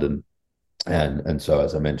in London, and so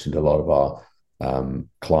as I mentioned, a lot of our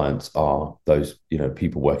clients are those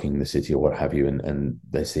people working in the city or what have you, and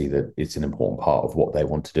they see that it's an important part of what they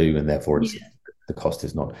want to do, and therefore the cost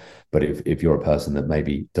is not. But if you're a person that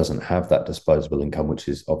maybe doesn't have that disposable income, which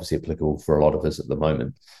is obviously applicable for a lot of us at the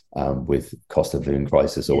moment, with cost of living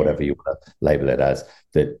crisis or whatever you want to label it as,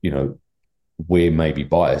 that we're maybe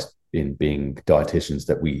biased in being dietitians,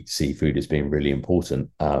 that we see food as being really important,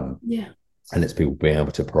 and it's people being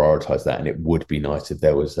able to prioritize that. And it would be nice if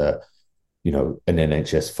there was an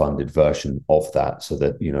NHS funded version of that, so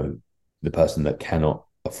that the person that cannot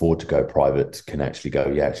afford to go private can actually go,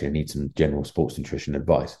 I need some general sports nutrition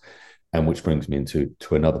advice. And which brings me into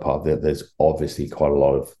another part that there's obviously quite a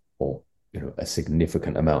lot of, or a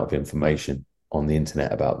significant amount of information on the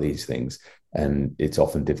internet about these things, and it's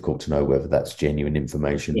often difficult to know whether that's genuine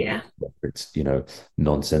information, whether it's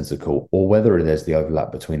nonsensical, or whether there's the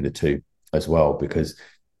overlap between the two as well. Because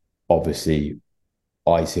obviously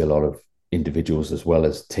I see a lot of individuals as well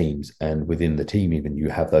as teams, and within the team even you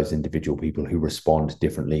have those individual people who respond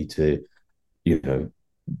differently to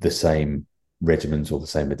the same regimens or the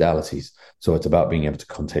same modalities. So it's about being able to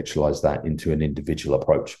contextualize that into an individual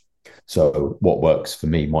approach. So what works for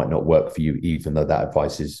me might not work for you, even though that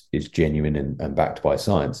advice is genuine and backed by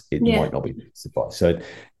science. It might not be advice. So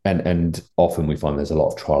and often we find there's a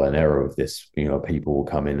lot of trial and error of this. People will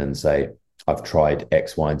come in and say, I've tried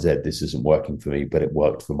X, Y, and Z. This isn't working for me, but it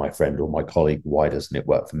worked for my friend or my colleague. Why doesn't it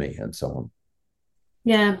work for me? And so on.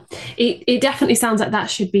 Yeah, it definitely sounds like that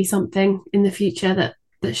should be something in the future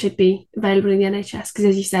that should be available in the NHS, because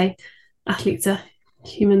as you say, athletes are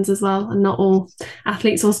humans as well, and not all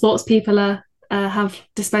athletes or sports people have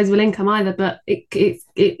disposable income either. But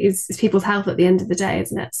it's people's health at the end of the day,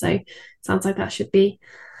 isn't it? So it sounds like that should be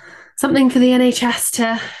something for the NHS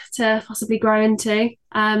to possibly grow into.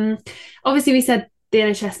 Obviously, we said the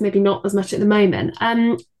NHS maybe not as much at the moment.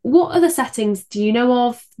 What other settings do you know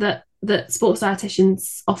of that sports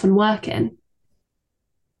dietitians often work in?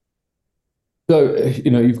 So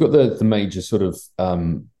you've got the major sort of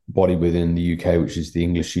body within the UK, which is the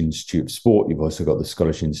English Institute of Sport. You've also got the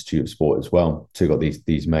Scottish Institute of Sport as well. So you've got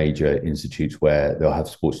these major institutes where they'll have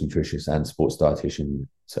sports nutritionists and sports dietitians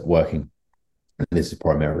working. And this is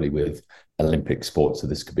primarily with Olympic sports. So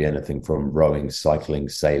this could be anything from rowing, cycling,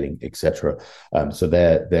 sailing, etc. So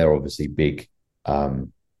they're obviously big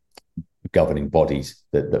governing bodies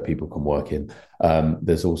that people can work in.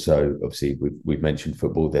 There's also, obviously, we've mentioned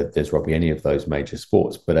football. There's rugby, any of those major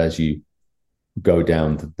sports. But as you go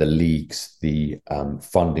down the leagues, the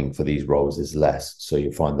funding for these roles is less. So you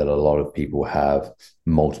find that a lot of people have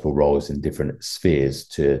multiple roles in different spheres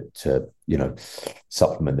to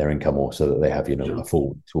supplement their income, or so that they have a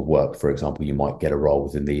full to work. For example, you might get a role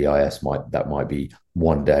within the EIS that might be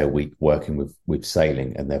 1 day a week working with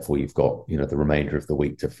sailing, and therefore you've got the remainder of the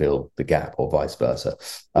week to fill the gap, or vice versa.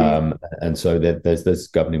 And so there's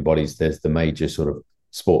governing bodies. There's the major sort of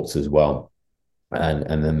sports as well. And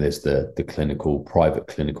then there's the private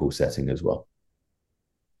clinical setting as well.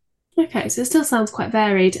 Okay, so it still sounds quite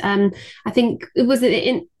varied. I think was it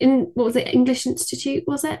in what was it, English Institute,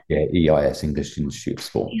 was it? Yeah, EIS, English Institute of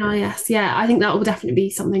Sport. Yeah, Yeah. yes, yeah. I think that will definitely be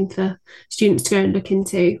something for students to go and look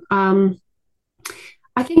into.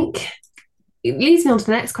 I think it leads me on to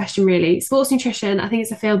the next question, really. Sports nutrition, I think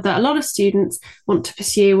it's a field that a lot of students want to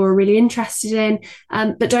pursue or are really interested in,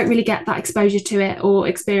 but don't really get that exposure to it or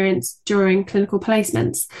experience during clinical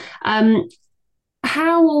placements. Um,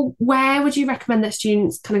 how or where would you recommend that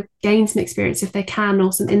students kind of gain some experience if they can,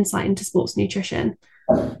 or some insight into sports nutrition?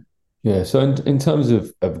 Yeah, so in terms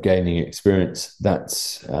of gaining experience,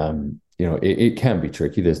 that's it can be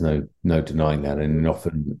tricky. There's no denying that,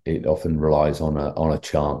 and it often relies on a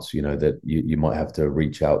chance. That you might have to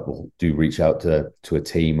reach out or do reach out to a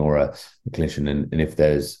team or a clinician, and if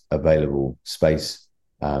there's available space,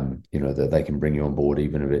 that they can bring you on board,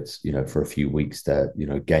 even if it's for a few weeks to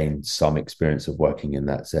gain some experience of working in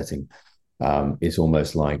that setting. It's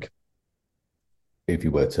almost like if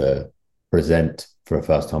you were to present for a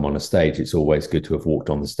first time on a stage, it's always good to have walked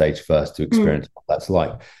on the stage first to Mm. experience what that's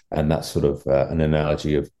like. And that's sort of an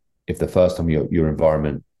analogy of if the first time your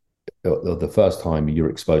environment, or the first time you're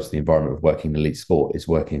exposed to the environment of working in elite sport is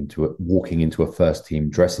walking into a first team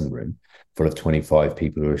dressing room full of 25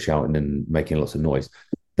 people who are shouting and making lots of noise,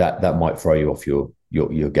 that might throw you off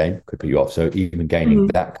your game, could put you off. So even gaining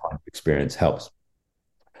Mm. that kind of experience helps.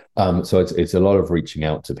 So it's a lot of reaching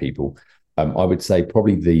out to people. I would say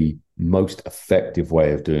probably the most effective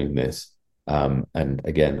way of doing this, and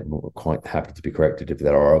again, I'm quite happy to be corrected if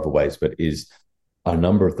there are other ways, but is a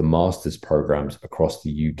number of the masters programs across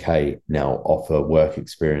the UK now offer work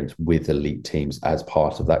experience with elite teams as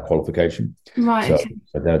part of that qualification. Right. So, Okay.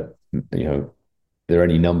 so there are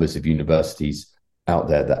any numbers of universities out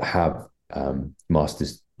there that have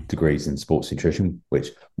masters degrees in sports nutrition,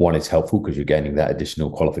 which one is helpful because you're gaining that additional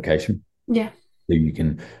qualification. Yeah. So you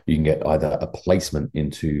can get either a placement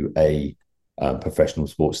into a professional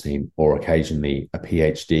sports team or occasionally a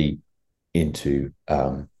PhD into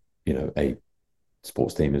a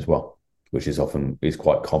sports team as well, which is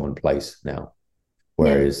quite commonplace now. Yeah.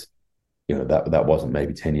 Whereas that wasn't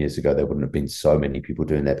maybe 10 years ago. There wouldn't have been so many people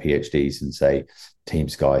doing their PhDs in say Team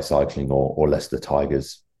Sky cycling or Leicester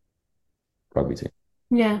Tigers rugby team.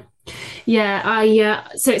 Yeah. Yeah. I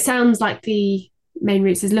so it sounds like the main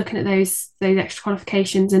routes is looking at those extra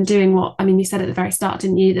qualifications and doing what, I mean, you said at the very start,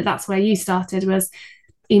 didn't you, that that's where you started, was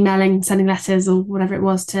emailing, sending letters or whatever it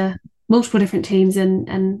was to multiple different teams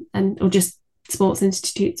and or just sports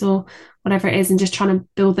institutes or whatever it is, and just trying to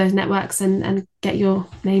build those networks and get your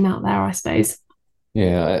name out there, I suppose.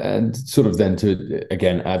 Yeah, and sort of then to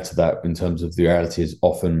again add to that in terms of the reality is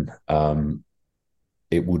often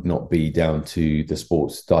it would not be down to the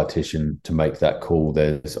sports dietitian to make that call.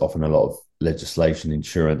 There's often a lot of legislation,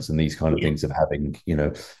 insurance, and these kind of Yeah. things of having,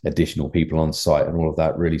 additional people on site and all of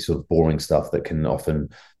that really sort of boring stuff that can often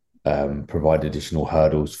provide additional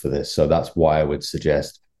hurdles for this. So that's why I would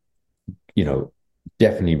suggest, you know,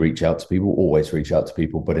 definitely reach out to people, always reach out to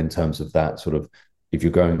people. But in terms of that sort of, if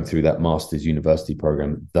you're going through that master's university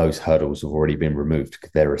program, those hurdles have already been removed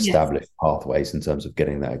because they're Yes. established pathways in terms of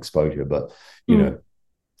getting that exposure. But, Mm.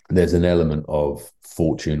 there's an element of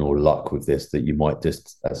fortune or luck with this that you might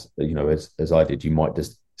just, as I did, you might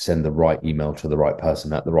just send the right email to the right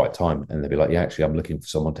person at the right time, and they'll be like, "Yeah, actually, I'm looking for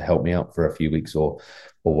someone to help me out for a few weeks, or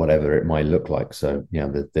whatever it might look like." So yeah,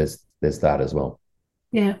 there's that as well.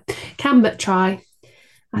 Yeah. Can but try.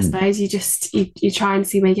 I Mm. suppose you try and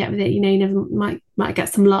see where you get with it. You never might get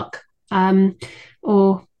some luck.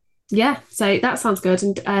 Or yeah, so that sounds good,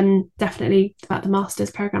 and definitely about the masters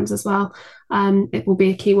programs as well. It will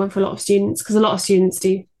be a key one for a lot of students, because a lot of students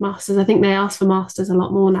do masters. I think they ask for masters a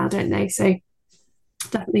lot more now, don't they? So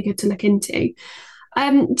definitely good to look into.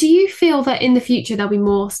 Do you feel that in the future there'll be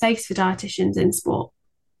more space for dietitians in sport?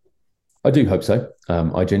 I do hope so.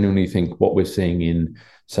 I genuinely think what we're seeing in,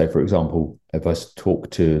 say, for example, if I talk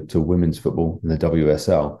to women's football in the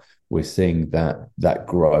WSL, we're seeing that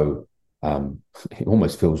grow. It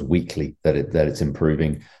almost feels weekly that it's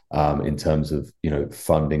improving in terms of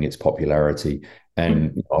funding, its popularity,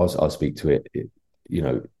 and I'll speak to it,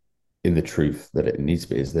 in the truth that it needs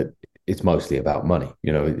to be is that it's mostly about money.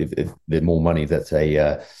 If the more money that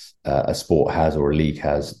a sport has or a league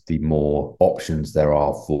has, the more options there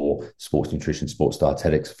are for sports nutrition, sports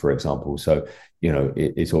dietetics, for example. So,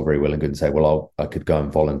 it's all very well and good to say, well, I could go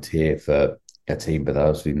and volunteer for a team, but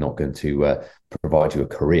that's obviously not going to provide you a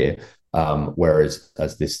career. Whereas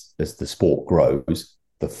as the sport grows,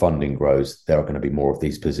 the funding grows, there are going to be more of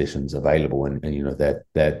these positions available, and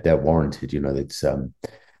they're warranted. It's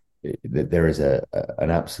there is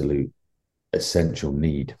an absolute essential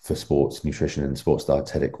need for sports nutrition and sports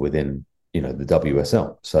dietetic within, the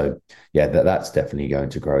WSL. So yeah, that's definitely going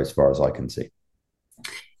to grow as far as I can see.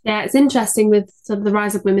 Yeah, it's interesting with sort of the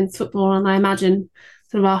rise of women's football, and I imagine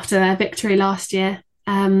sort of after their victory last year,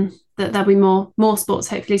 that there'll be more sports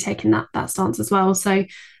hopefully taking that stance as well. So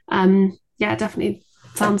yeah, definitely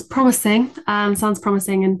sounds promising. Sounds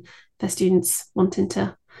promising, and for students wanting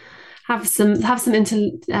to have something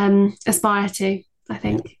to aspire to, I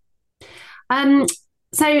think.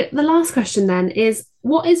 So the last question then is,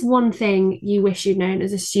 what is one thing you wish you'd known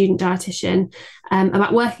as a student dietitian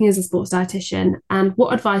about working as a sports dietitian, and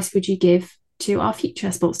what advice would you give to our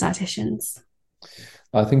future sports dietitians?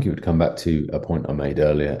 I think it would come back to a point I made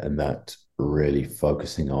earlier, and that really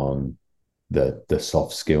focusing on the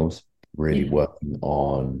soft skills, really working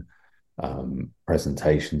on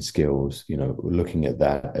presentation skills, looking at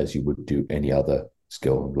that as you would do any other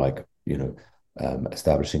skill, like,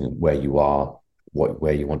 establishing where you are,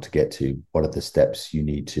 where you want to get to, what are the steps you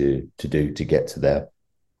need to do to get to there.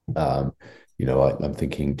 I'm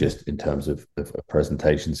thinking just in terms of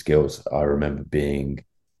presentation skills. I remember being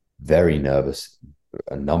very nervous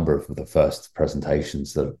a number of the first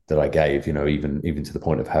presentations that I gave, even to the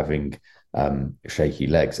point of having shaky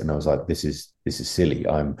legs. And I was like, this is silly.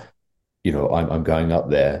 I'm going up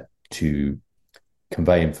there to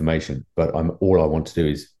convey information, but all I want to do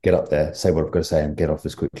is get up there, say what I've got to say, and get off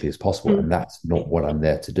as quickly as possible. And that's not what I'm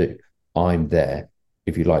there to do. I'm there,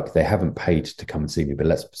 if you like, they haven't paid to come and see me, but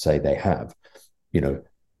let's say they have,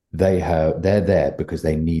 they're there because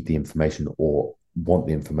they need the information or want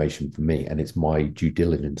the information from me, and it's my due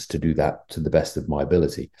diligence to do that to the best of my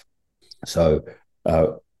ability. So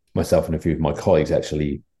myself and a few of my colleagues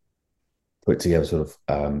actually put together sort of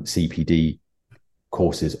CPD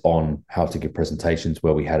courses on how to give presentations,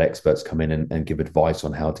 where we had experts come in and give advice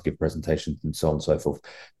on how to give presentations and so on and so forth.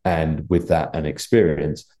 And with that and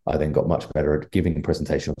experience, I then got much better at giving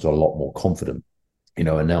presentations. I was a lot more confident,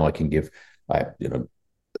 and now I can give,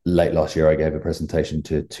 late last year, I gave a presentation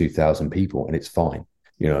to 2,000 people and it's fine,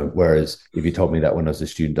 whereas if you told me that when I was a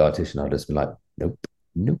student dietitian, I'd just been like, nope.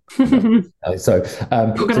 So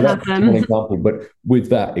that's one example. But with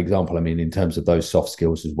that example, I mean, in terms of those soft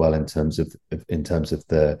skills as well, in terms of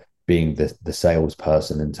the being the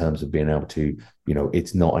salesperson, in terms of being able to,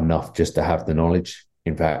 it's not enough just to have the knowledge.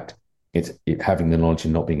 In fact, having the knowledge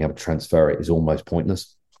and not being able to transfer it is almost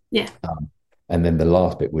pointless. Yeah. And then the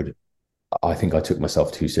last bit I think I took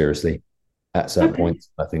myself too seriously at certain points.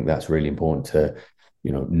 I think that's really important to,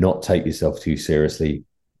 not take yourself too seriously,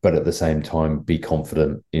 but at the same time, be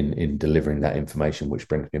confident in delivering that information, which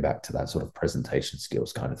brings me back to that sort of presentation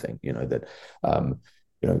skills kind of thing, it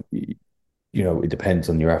depends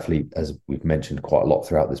on your athlete, as we've mentioned quite a lot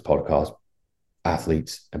throughout this podcast.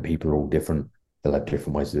 Athletes and people are all different. They'll have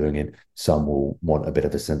different ways of doing it. Some will want a bit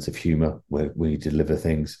of a sense of humor where we deliver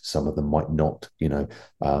things. Some of them might not,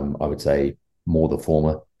 I would say more the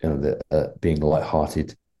former, being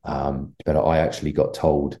lighthearted. But I actually got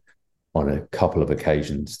told on a couple of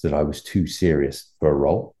occasions that I was too serious for a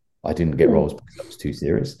role. I didn't get roles because I was too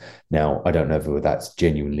serious. Now, I don't know whether that's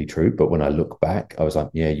genuinely true, but when I look back, I was like,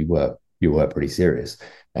 yeah, you were pretty serious.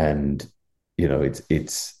 And,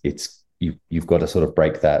 you've got to sort of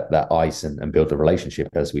break that ice and build a relationship,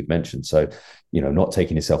 as we've mentioned. So, not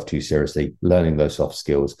taking yourself too seriously, learning those soft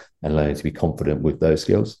skills and learning to be confident with those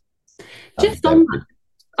skills. Just on that,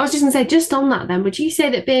 I was just going to say, just on that then, would you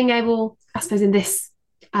say that being able, I suppose in this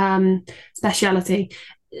speciality,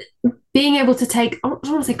 being able to take, I don't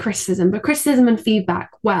want to say criticism, but criticism and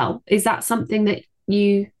feedback, well, is that something that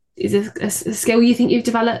is a skill you think you've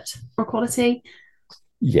developed, or quality?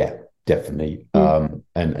 Yeah, definitely.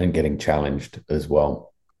 And getting challenged as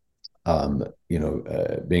well.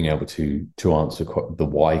 Being able to answer the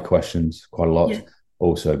why questions quite a lot. Yeah.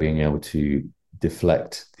 Also being able to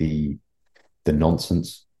deflect the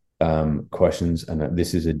nonsense questions. And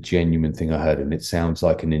this is a genuine thing I heard, and it sounds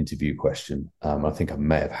like an interview question. I think I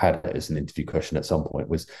may have had it as an interview question at some point.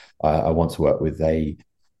 Was I once worked with a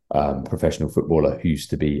professional footballer who used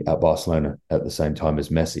to be at Barcelona at the same time as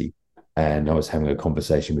Messi. And I was having a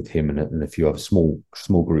conversation with him and a few other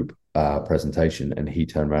small group presentation, and he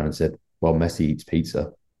turned around and said, "Well, Messi eats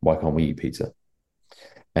pizza. Why can't we eat pizza?"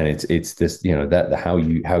 And it's this, that how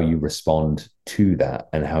you respond to that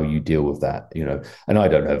and how you deal with that, And I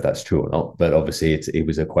don't know if that's true or not, but obviously it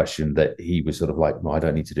was a question that he was sort of like, "No, I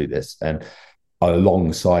don't need to do this." And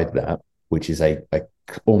alongside that, which is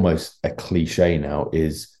almost a cliche now,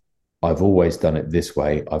 is I've always done it this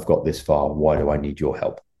way. I've got this far. Why do I need your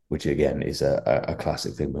help? Which again is a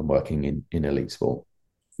classic thing when working in elite sport.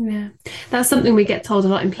 Yeah, that's something we get told a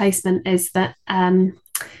lot in placement, is that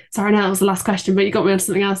sorry, I know that was the last question, but you got me on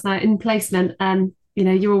something else now. In placement,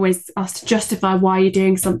 you're always asked to justify why you're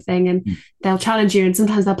doing something, and they'll challenge you, and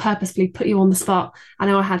sometimes they'll purposefully put you on the spot. I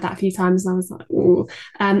know I had that a few times, and I was like, ooh.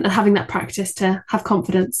 And having that practice to have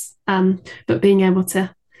confidence, but being able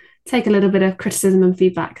to take a little bit of criticism and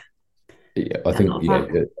feedback. Yeah, I think,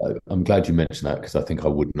 I'm glad you mentioned that, because I think I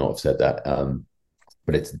would not have said that.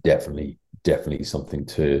 But it's definitely something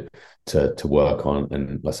to work on,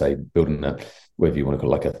 and let's say building that, whether you want to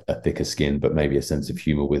call it like a thicker skin, but maybe a sense of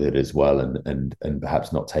humor with it as well, and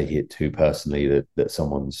perhaps not take it too personally that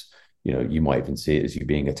someone's, you might even see it as you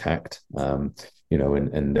being attacked, and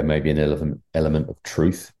there may be an element of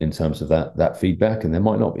truth in terms of that feedback, and there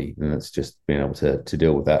might not be, and it's just being able to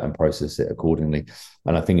deal with that and process it accordingly.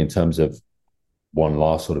 And I think in terms of one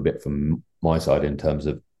last sort of bit from my side, in terms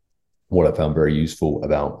of what I found very useful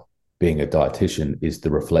about being a dietitian, is the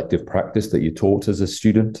reflective practice that you're taught as a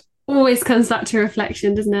student. Always comes back to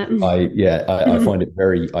reflection, doesn't it? I find it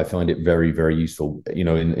very, very useful,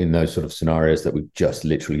 in those sort of scenarios that we've just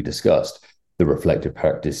literally discussed. The reflective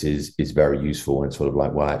practice is very useful, and sort of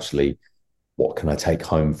like, well, actually, what can I take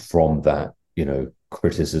home from that,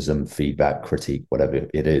 criticism, feedback, critique, whatever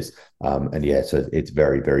it is. So it's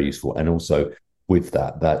very, very useful. And also with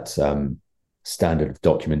that standard of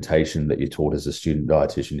documentation that you're taught as a student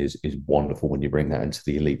dietitian is wonderful when you bring that into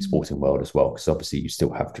the elite sporting world as well, because obviously you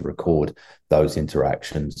still have to record those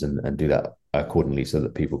interactions and do that accordingly, so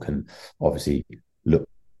that people can obviously look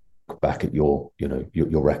back at your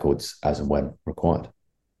records as and when required.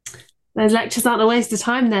 Those lectures aren't a waste of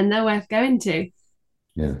time then, they're worth going to.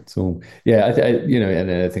 Yeah, it's all. Yeah,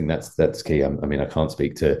 and I think that's key. I mean, I can't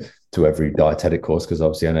speak to every dietetic course, because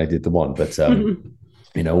obviously I did the one, but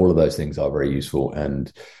all of those things are very useful,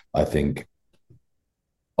 and I think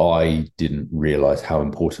I didn't realize how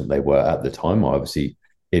important they were at the time.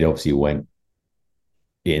 It obviously went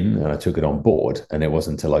in, and I took it on board, and it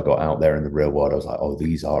wasn't until I got out there in the real world I was like, oh,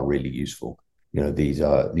 these are really useful. These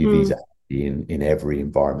are in every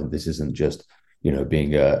environment. This isn't just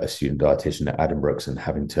being a student dietitian at Addenbrooke's and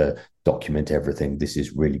having to document everything. This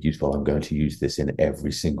is really useful. I'm going to use this in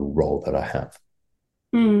every single role that I have.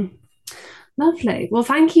 Lovely. Well,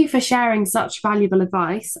 thank you for sharing such valuable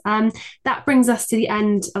advice. That brings us to the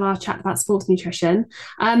end of our chat about sports nutrition.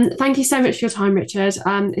 Thank you so much for your time, Richard.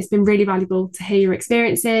 It's been really valuable to hear your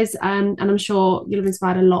experiences, and I'm sure you'll have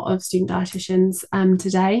inspired a lot of student dietitians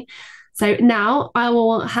today. So now I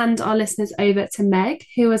will hand our listeners over to Meg,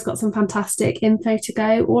 who has got some fantastic info to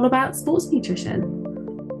go all about sports nutrition.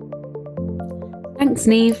 Thanks,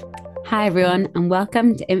 Neve. Hi, everyone, and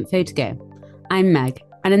welcome to Info to Go. I'm Meg,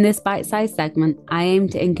 and in this bite-sized segment, I aim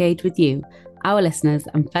to engage with you, our listeners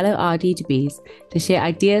and fellow RD2Bs, to share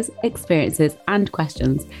ideas, experiences, and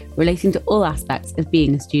questions relating to all aspects of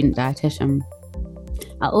being a student dietitian.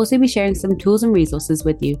 I'll also be sharing some tools and resources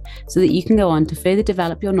with you so that you can go on to further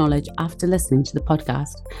develop your knowledge after listening to the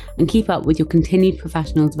podcast and keep up with your continued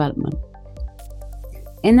professional development.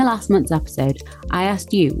 In the last month's episode, I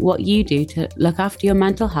asked you what you do to look after your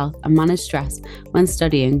mental health and manage stress when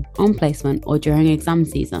studying, on placement, or during exam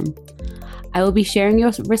season. I will be sharing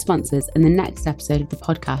your responses in the next episode of the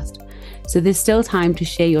podcast, so there's still time to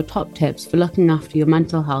share your top tips for looking after your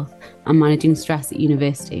mental health and managing stress at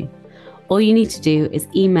university. All you need to do is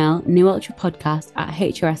email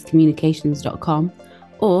newultrapodcast@hrscommunications.com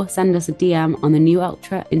or send us a DM on the New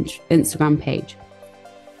Ultra Instagram page.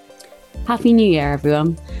 Happy New Year,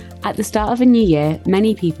 everyone. At the start of a new year,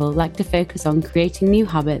 many people like to focus on creating new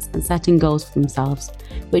habits and setting goals for themselves,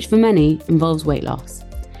 which for many involves weight loss.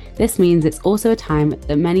 This means it's also a time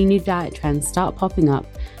that many new diet trends start popping up,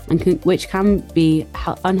 which can be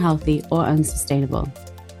unhealthy or unsustainable.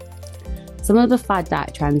 Some of the fad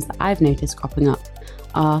diet trends that I've noticed cropping up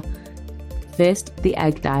are, first, the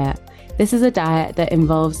egg diet. This is a diet that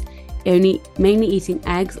involves mainly eating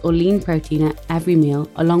eggs or lean protein at every meal,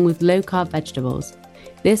 along with low-carb vegetables.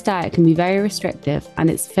 This diet can be very restrictive, and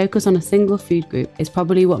its focus on a single food group is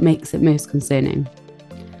probably what makes it most concerning.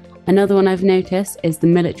 Another one I've noticed is the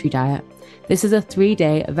military diet. This is a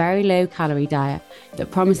 3-day, very low-calorie diet that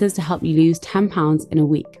promises to help you lose 10 pounds in a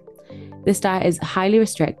week. This diet is highly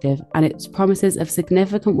restrictive, and its promises of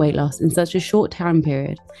significant weight loss in such a short time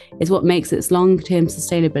period is what makes its long-term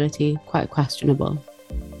sustainability quite questionable.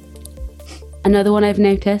 Another one I've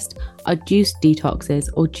noticed are juice detoxes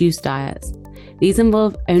or juice diets. These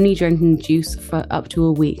involve only drinking juice for up to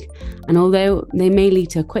a week, and although they may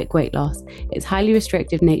lead to a quick weight loss, its highly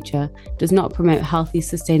restrictive nature does not promote healthy,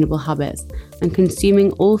 sustainable habits, and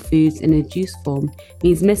consuming all foods in a juice form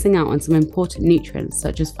means missing out on some important nutrients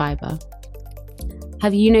such as fibre.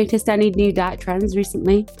 Have you noticed any new diet trends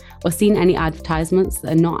recently or seen any advertisements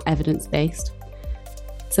that are not evidence-based?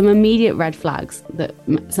 Some immediate red flags that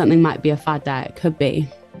something might be a fad diet could be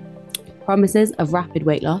promises of rapid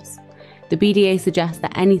weight loss. The BDA suggests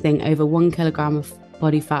that anything over 1 kilogram of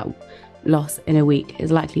body fat loss in a week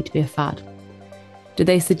is likely to be a fad. Do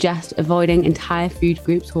they suggest avoiding entire food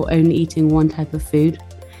groups or only eating one type of food?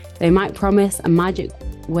 They might promise a magic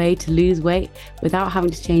way to lose weight without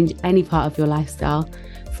having to change any part of your lifestyle,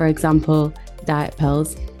 for example, diet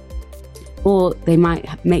pills. Or they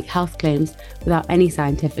might make health claims without any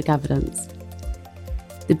scientific evidence.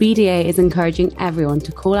 The BDA is encouraging everyone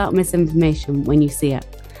to call out misinformation when you see it.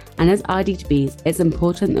 And as RD2Bs, it's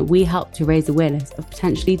important that we help to raise awareness of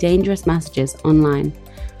potentially dangerous messages online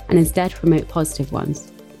and instead promote positive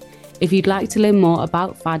ones. If you'd like to learn more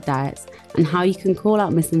about fad diets and how you can call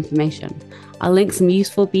out misinformation, I'll link some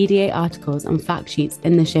useful BDA articles and fact sheets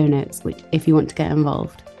in the show notes, which if you want to get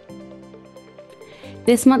involved.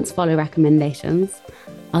 This month's follow recommendations.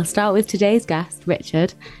 I'll start with today's guest,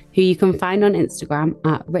 Richard, who you can find on Instagram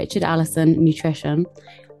at Richard Allison Nutrition,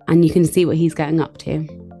 and you can see what he's getting up to.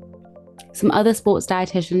 Some other sports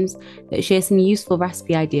dietitians that share some useful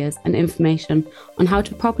recipe ideas and information on how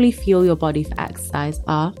to properly fuel your body for exercise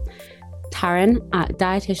are Taryn at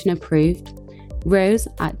Dietitian Approved, Rose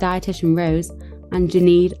at Dietitian Rose, and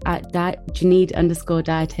Janid at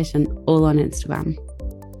Janid_dietitian, all on Instagram.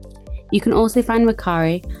 You can also find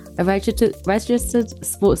Makari, a registered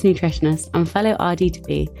sports nutritionist and fellow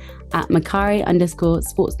RD2B, at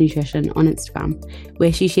Makari_sports nutrition on Instagram,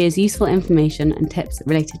 where she shares useful information and tips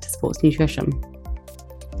related to sports nutrition.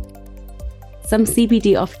 Some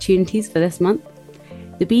CPD opportunities for this month.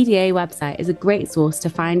 The BDA website is a great source to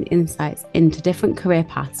find insights into different career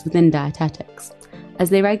paths within dietetics,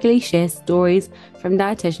 as they regularly share stories from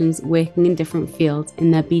dietitians working in different fields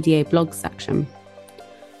in their BDA blogs section.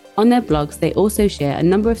 On their blogs, they also share a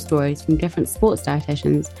number of stories from different sports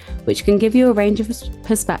dietitians, which can give you a range of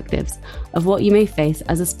perspectives of what you may face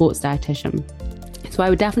as a sports dietitian. So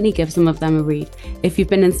I would definitely give some of them a read if you've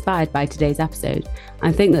been inspired by today's episode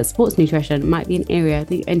and think that sports nutrition might be an area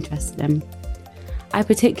that you're interested in. I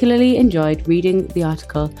particularly enjoyed reading the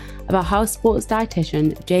article about how sports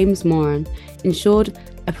dietitian James Moran ensured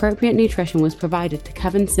appropriate nutrition was provided to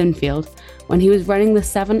Kevin Sinfield when he was running the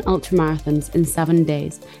 7 ultramarathons in 7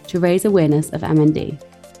 days to raise awareness of MND.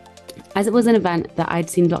 As it was an event that I'd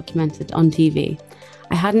seen documented on TV,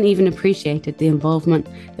 I hadn't even appreciated the involvement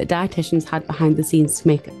that dietitians had behind the scenes to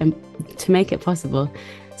make it possible,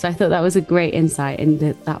 so I thought that was a great insight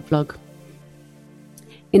into that vlog.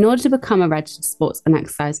 In order to become a registered sports and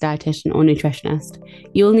exercise dietitian or nutritionist,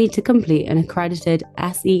 you will need to complete an accredited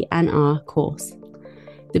SENR course.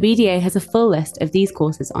 The BDA has a full list of these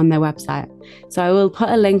courses on their website, so I will put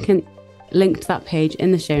a link to that page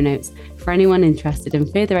in the show notes for anyone interested in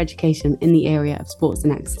further education in the area of sports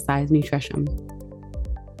and exercise nutrition.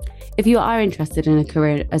 If you are interested in a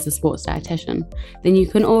career as a sports dietitian, then you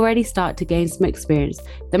can already start to gain some experience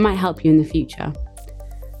that might help you in the future.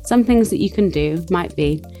 Some things that you can do might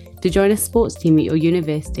be to join a sports team at your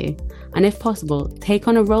university and, if possible, take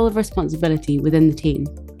on a role of responsibility within the team.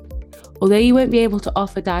 Although you won't be able to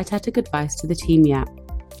offer dietetic advice to the team yet,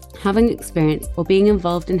 having experience or being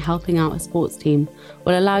involved in helping out a sports team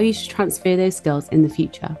will allow you to transfer those skills in the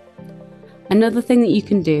future. Another thing that you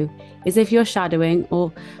can do is, if you're shadowing,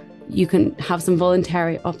 or you can have some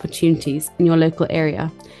voluntary opportunities in your local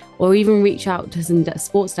area, or even reach out to some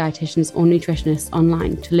sports dietitians or nutritionists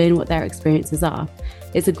online to learn what their experiences are.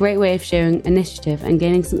 It's a great way of showing initiative and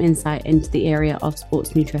gaining some insight into the area of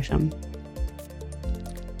sports nutrition.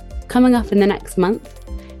 Coming up in the next month,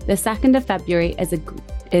 the 2nd of February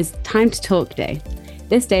is Time to Talk Day.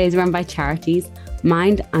 This day is run by charities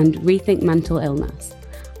Mind and Rethink Mental Illness,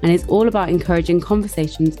 and is all about encouraging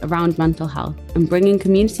conversations around mental health and bringing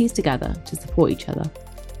communities together to support each other.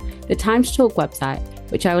 The Time to Talk website,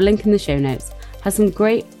 which I will link in the show notes, has some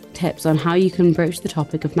great tips on how you can broach the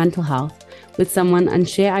topic of mental health with someone and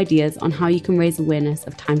share ideas on how you can raise awareness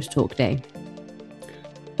of Time to Talk Day.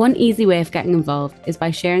 One easy way of getting involved is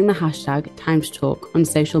by sharing the hashtag Time to Talk on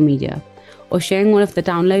social media, or sharing one of the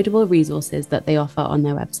downloadable resources that they offer on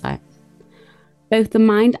their website. Both the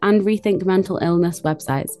Mind and Rethink Mental Illness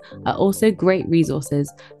websites are also great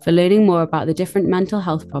resources for learning more about the different mental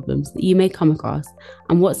health problems that you may come across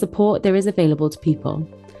and what support there is available to people.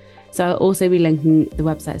 So I'll also be linking the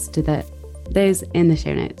websites to those in the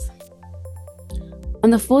show notes. On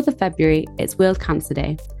the 4th of February, it's World Cancer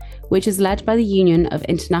Day, which is led by the Union of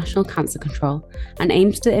International Cancer Control and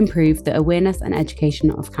aims to improve the awareness and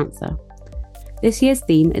education of cancer. This year's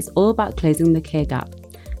theme is all about closing the care gap,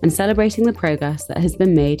 and celebrating the progress that has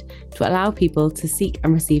been made to allow people to seek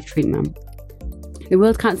and receive treatment. The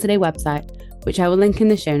World Cancer Day website, which I will link in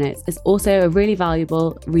the show notes, is also a really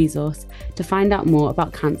valuable resource to find out more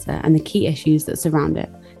about cancer and the key issues that surround it,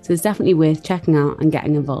 so it's definitely worth checking out and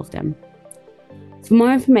getting involved in. For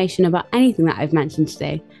more information about anything that I've mentioned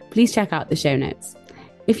today, please check out the show notes.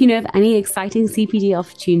 If you know of any exciting CPD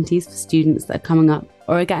opportunities for students that are coming up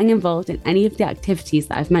or are getting involved in any of the activities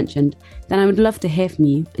that I've mentioned, then I would love to hear from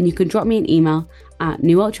you, and you can drop me an email at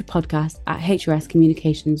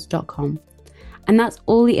newultrapodcast@hrscommunications.com. And that's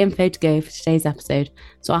all the info to go for today's episode,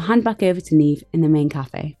 so I'll hand back over to Niamh in the main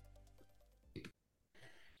cafe.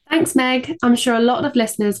 Thanks, Meg. I'm sure a lot of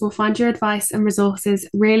listeners will find your advice and resources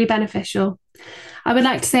really beneficial. I would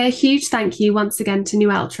like to say a huge thank you once again to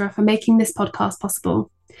New Ultra for making this podcast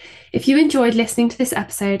possible. If you enjoyed listening to this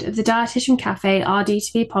episode of the Dietitian Cafe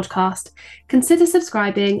RD2B podcast, consider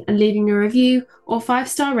subscribing and leaving a review or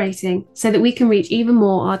 5-star rating so that we can reach even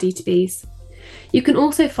more RD2Bs. You can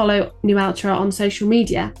also follow New Ultra on social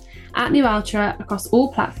media at New Ultra across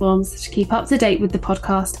all platforms to keep up to date with the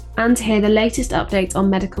podcast and to hear the latest updates on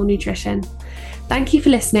medical nutrition. Thank you for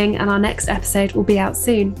listening, and our next episode will be out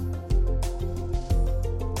soon.